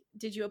 like,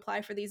 did you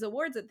apply for these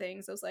awards and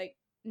things? I was like,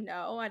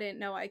 no, I didn't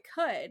know I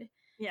could.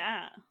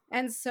 Yeah.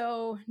 And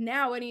so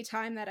now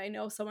anytime that I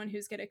know someone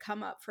who's going to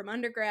come up from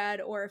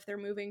undergrad or if they're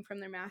moving from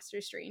their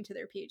master's straight into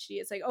their PhD,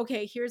 it's like,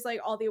 okay, here's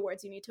like all the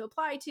awards you need to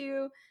apply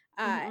to.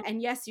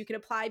 And yes, you can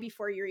apply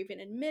before you're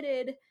even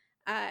admitted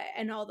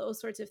and all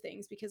those sorts of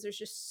things, because there's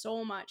just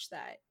so much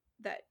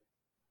that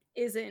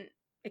isn't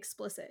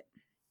explicit.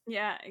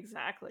 Yeah,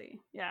 exactly.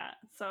 Yeah.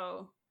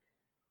 So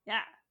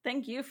yeah,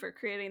 thank you for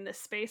creating this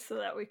space so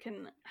that we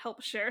can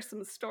help share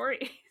some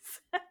stories.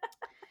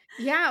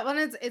 Yeah, well,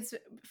 it's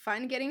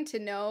fun getting to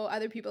know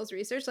other people's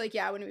research. Like,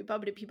 yeah, when we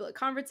bump into people at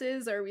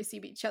conferences or we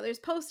see each other's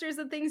posters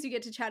and things, you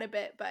get to chat a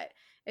bit, but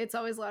it's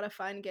always a lot of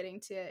fun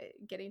getting to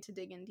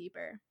dig in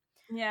deeper.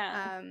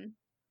 Yeah.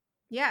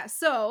 Yeah,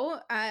 so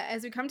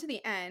as we come to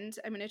the end,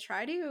 I'm going to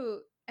try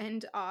to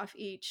end off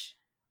each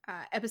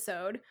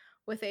episode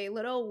with a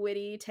little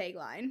witty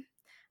tagline.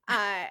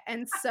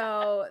 And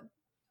so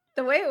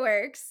the way it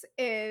works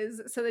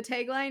is, so the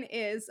tagline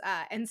is,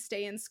 and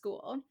stay in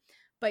school.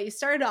 But you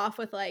started off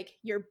with like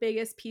your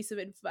biggest piece of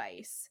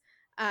advice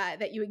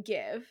that you would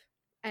give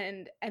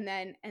and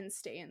then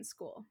stay in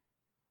school.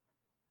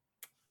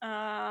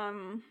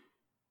 Oh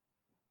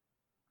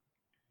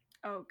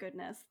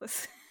goodness,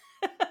 this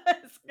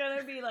is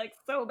gonna be like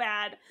so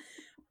bad,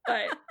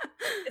 but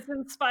it's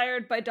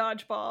inspired by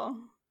dodgeball.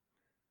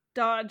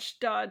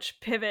 Dodge,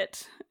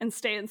 pivot, and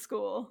stay in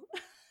school.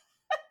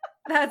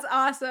 That's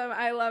awesome.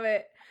 I love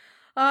it.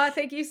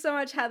 Thank you so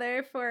much,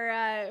 Heather,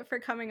 for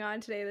coming on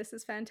today. This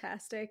is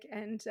fantastic,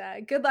 and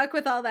good luck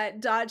with all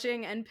that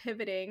dodging and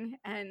pivoting.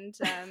 And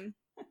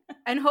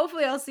and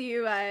hopefully, I'll see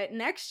you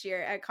next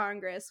year at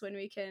Congress when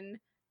we can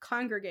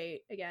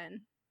congregate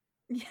again.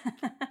 Yeah.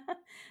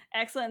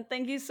 Excellent.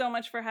 Thank you so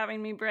much for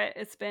having me, Britt.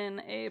 It's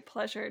been a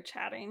pleasure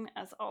chatting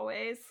as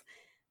always.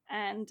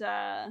 And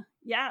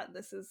yeah,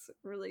 this is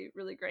really,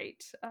 really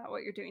great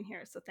what you're doing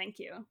here. So thank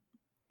you.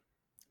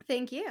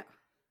 Thank you.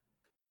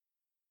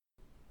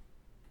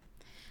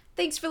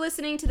 Thanks for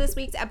listening to this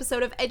week's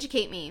episode of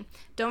Educate Me.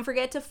 Don't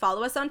forget to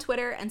follow us on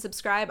Twitter and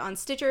subscribe on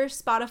Stitcher,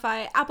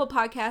 Spotify, Apple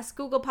Podcasts,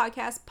 Google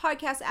Podcasts,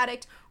 Podcast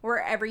Addict, or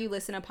wherever you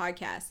listen to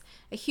podcasts.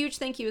 A huge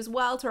thank you as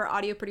well to our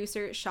audio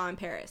producer, Sean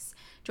Paris.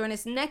 Join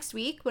us next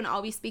week when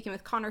I'll be speaking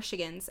with Connor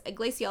Shiggins, a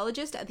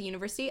glaciologist at the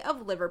University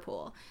of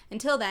Liverpool.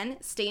 Until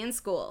then, stay in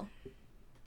school.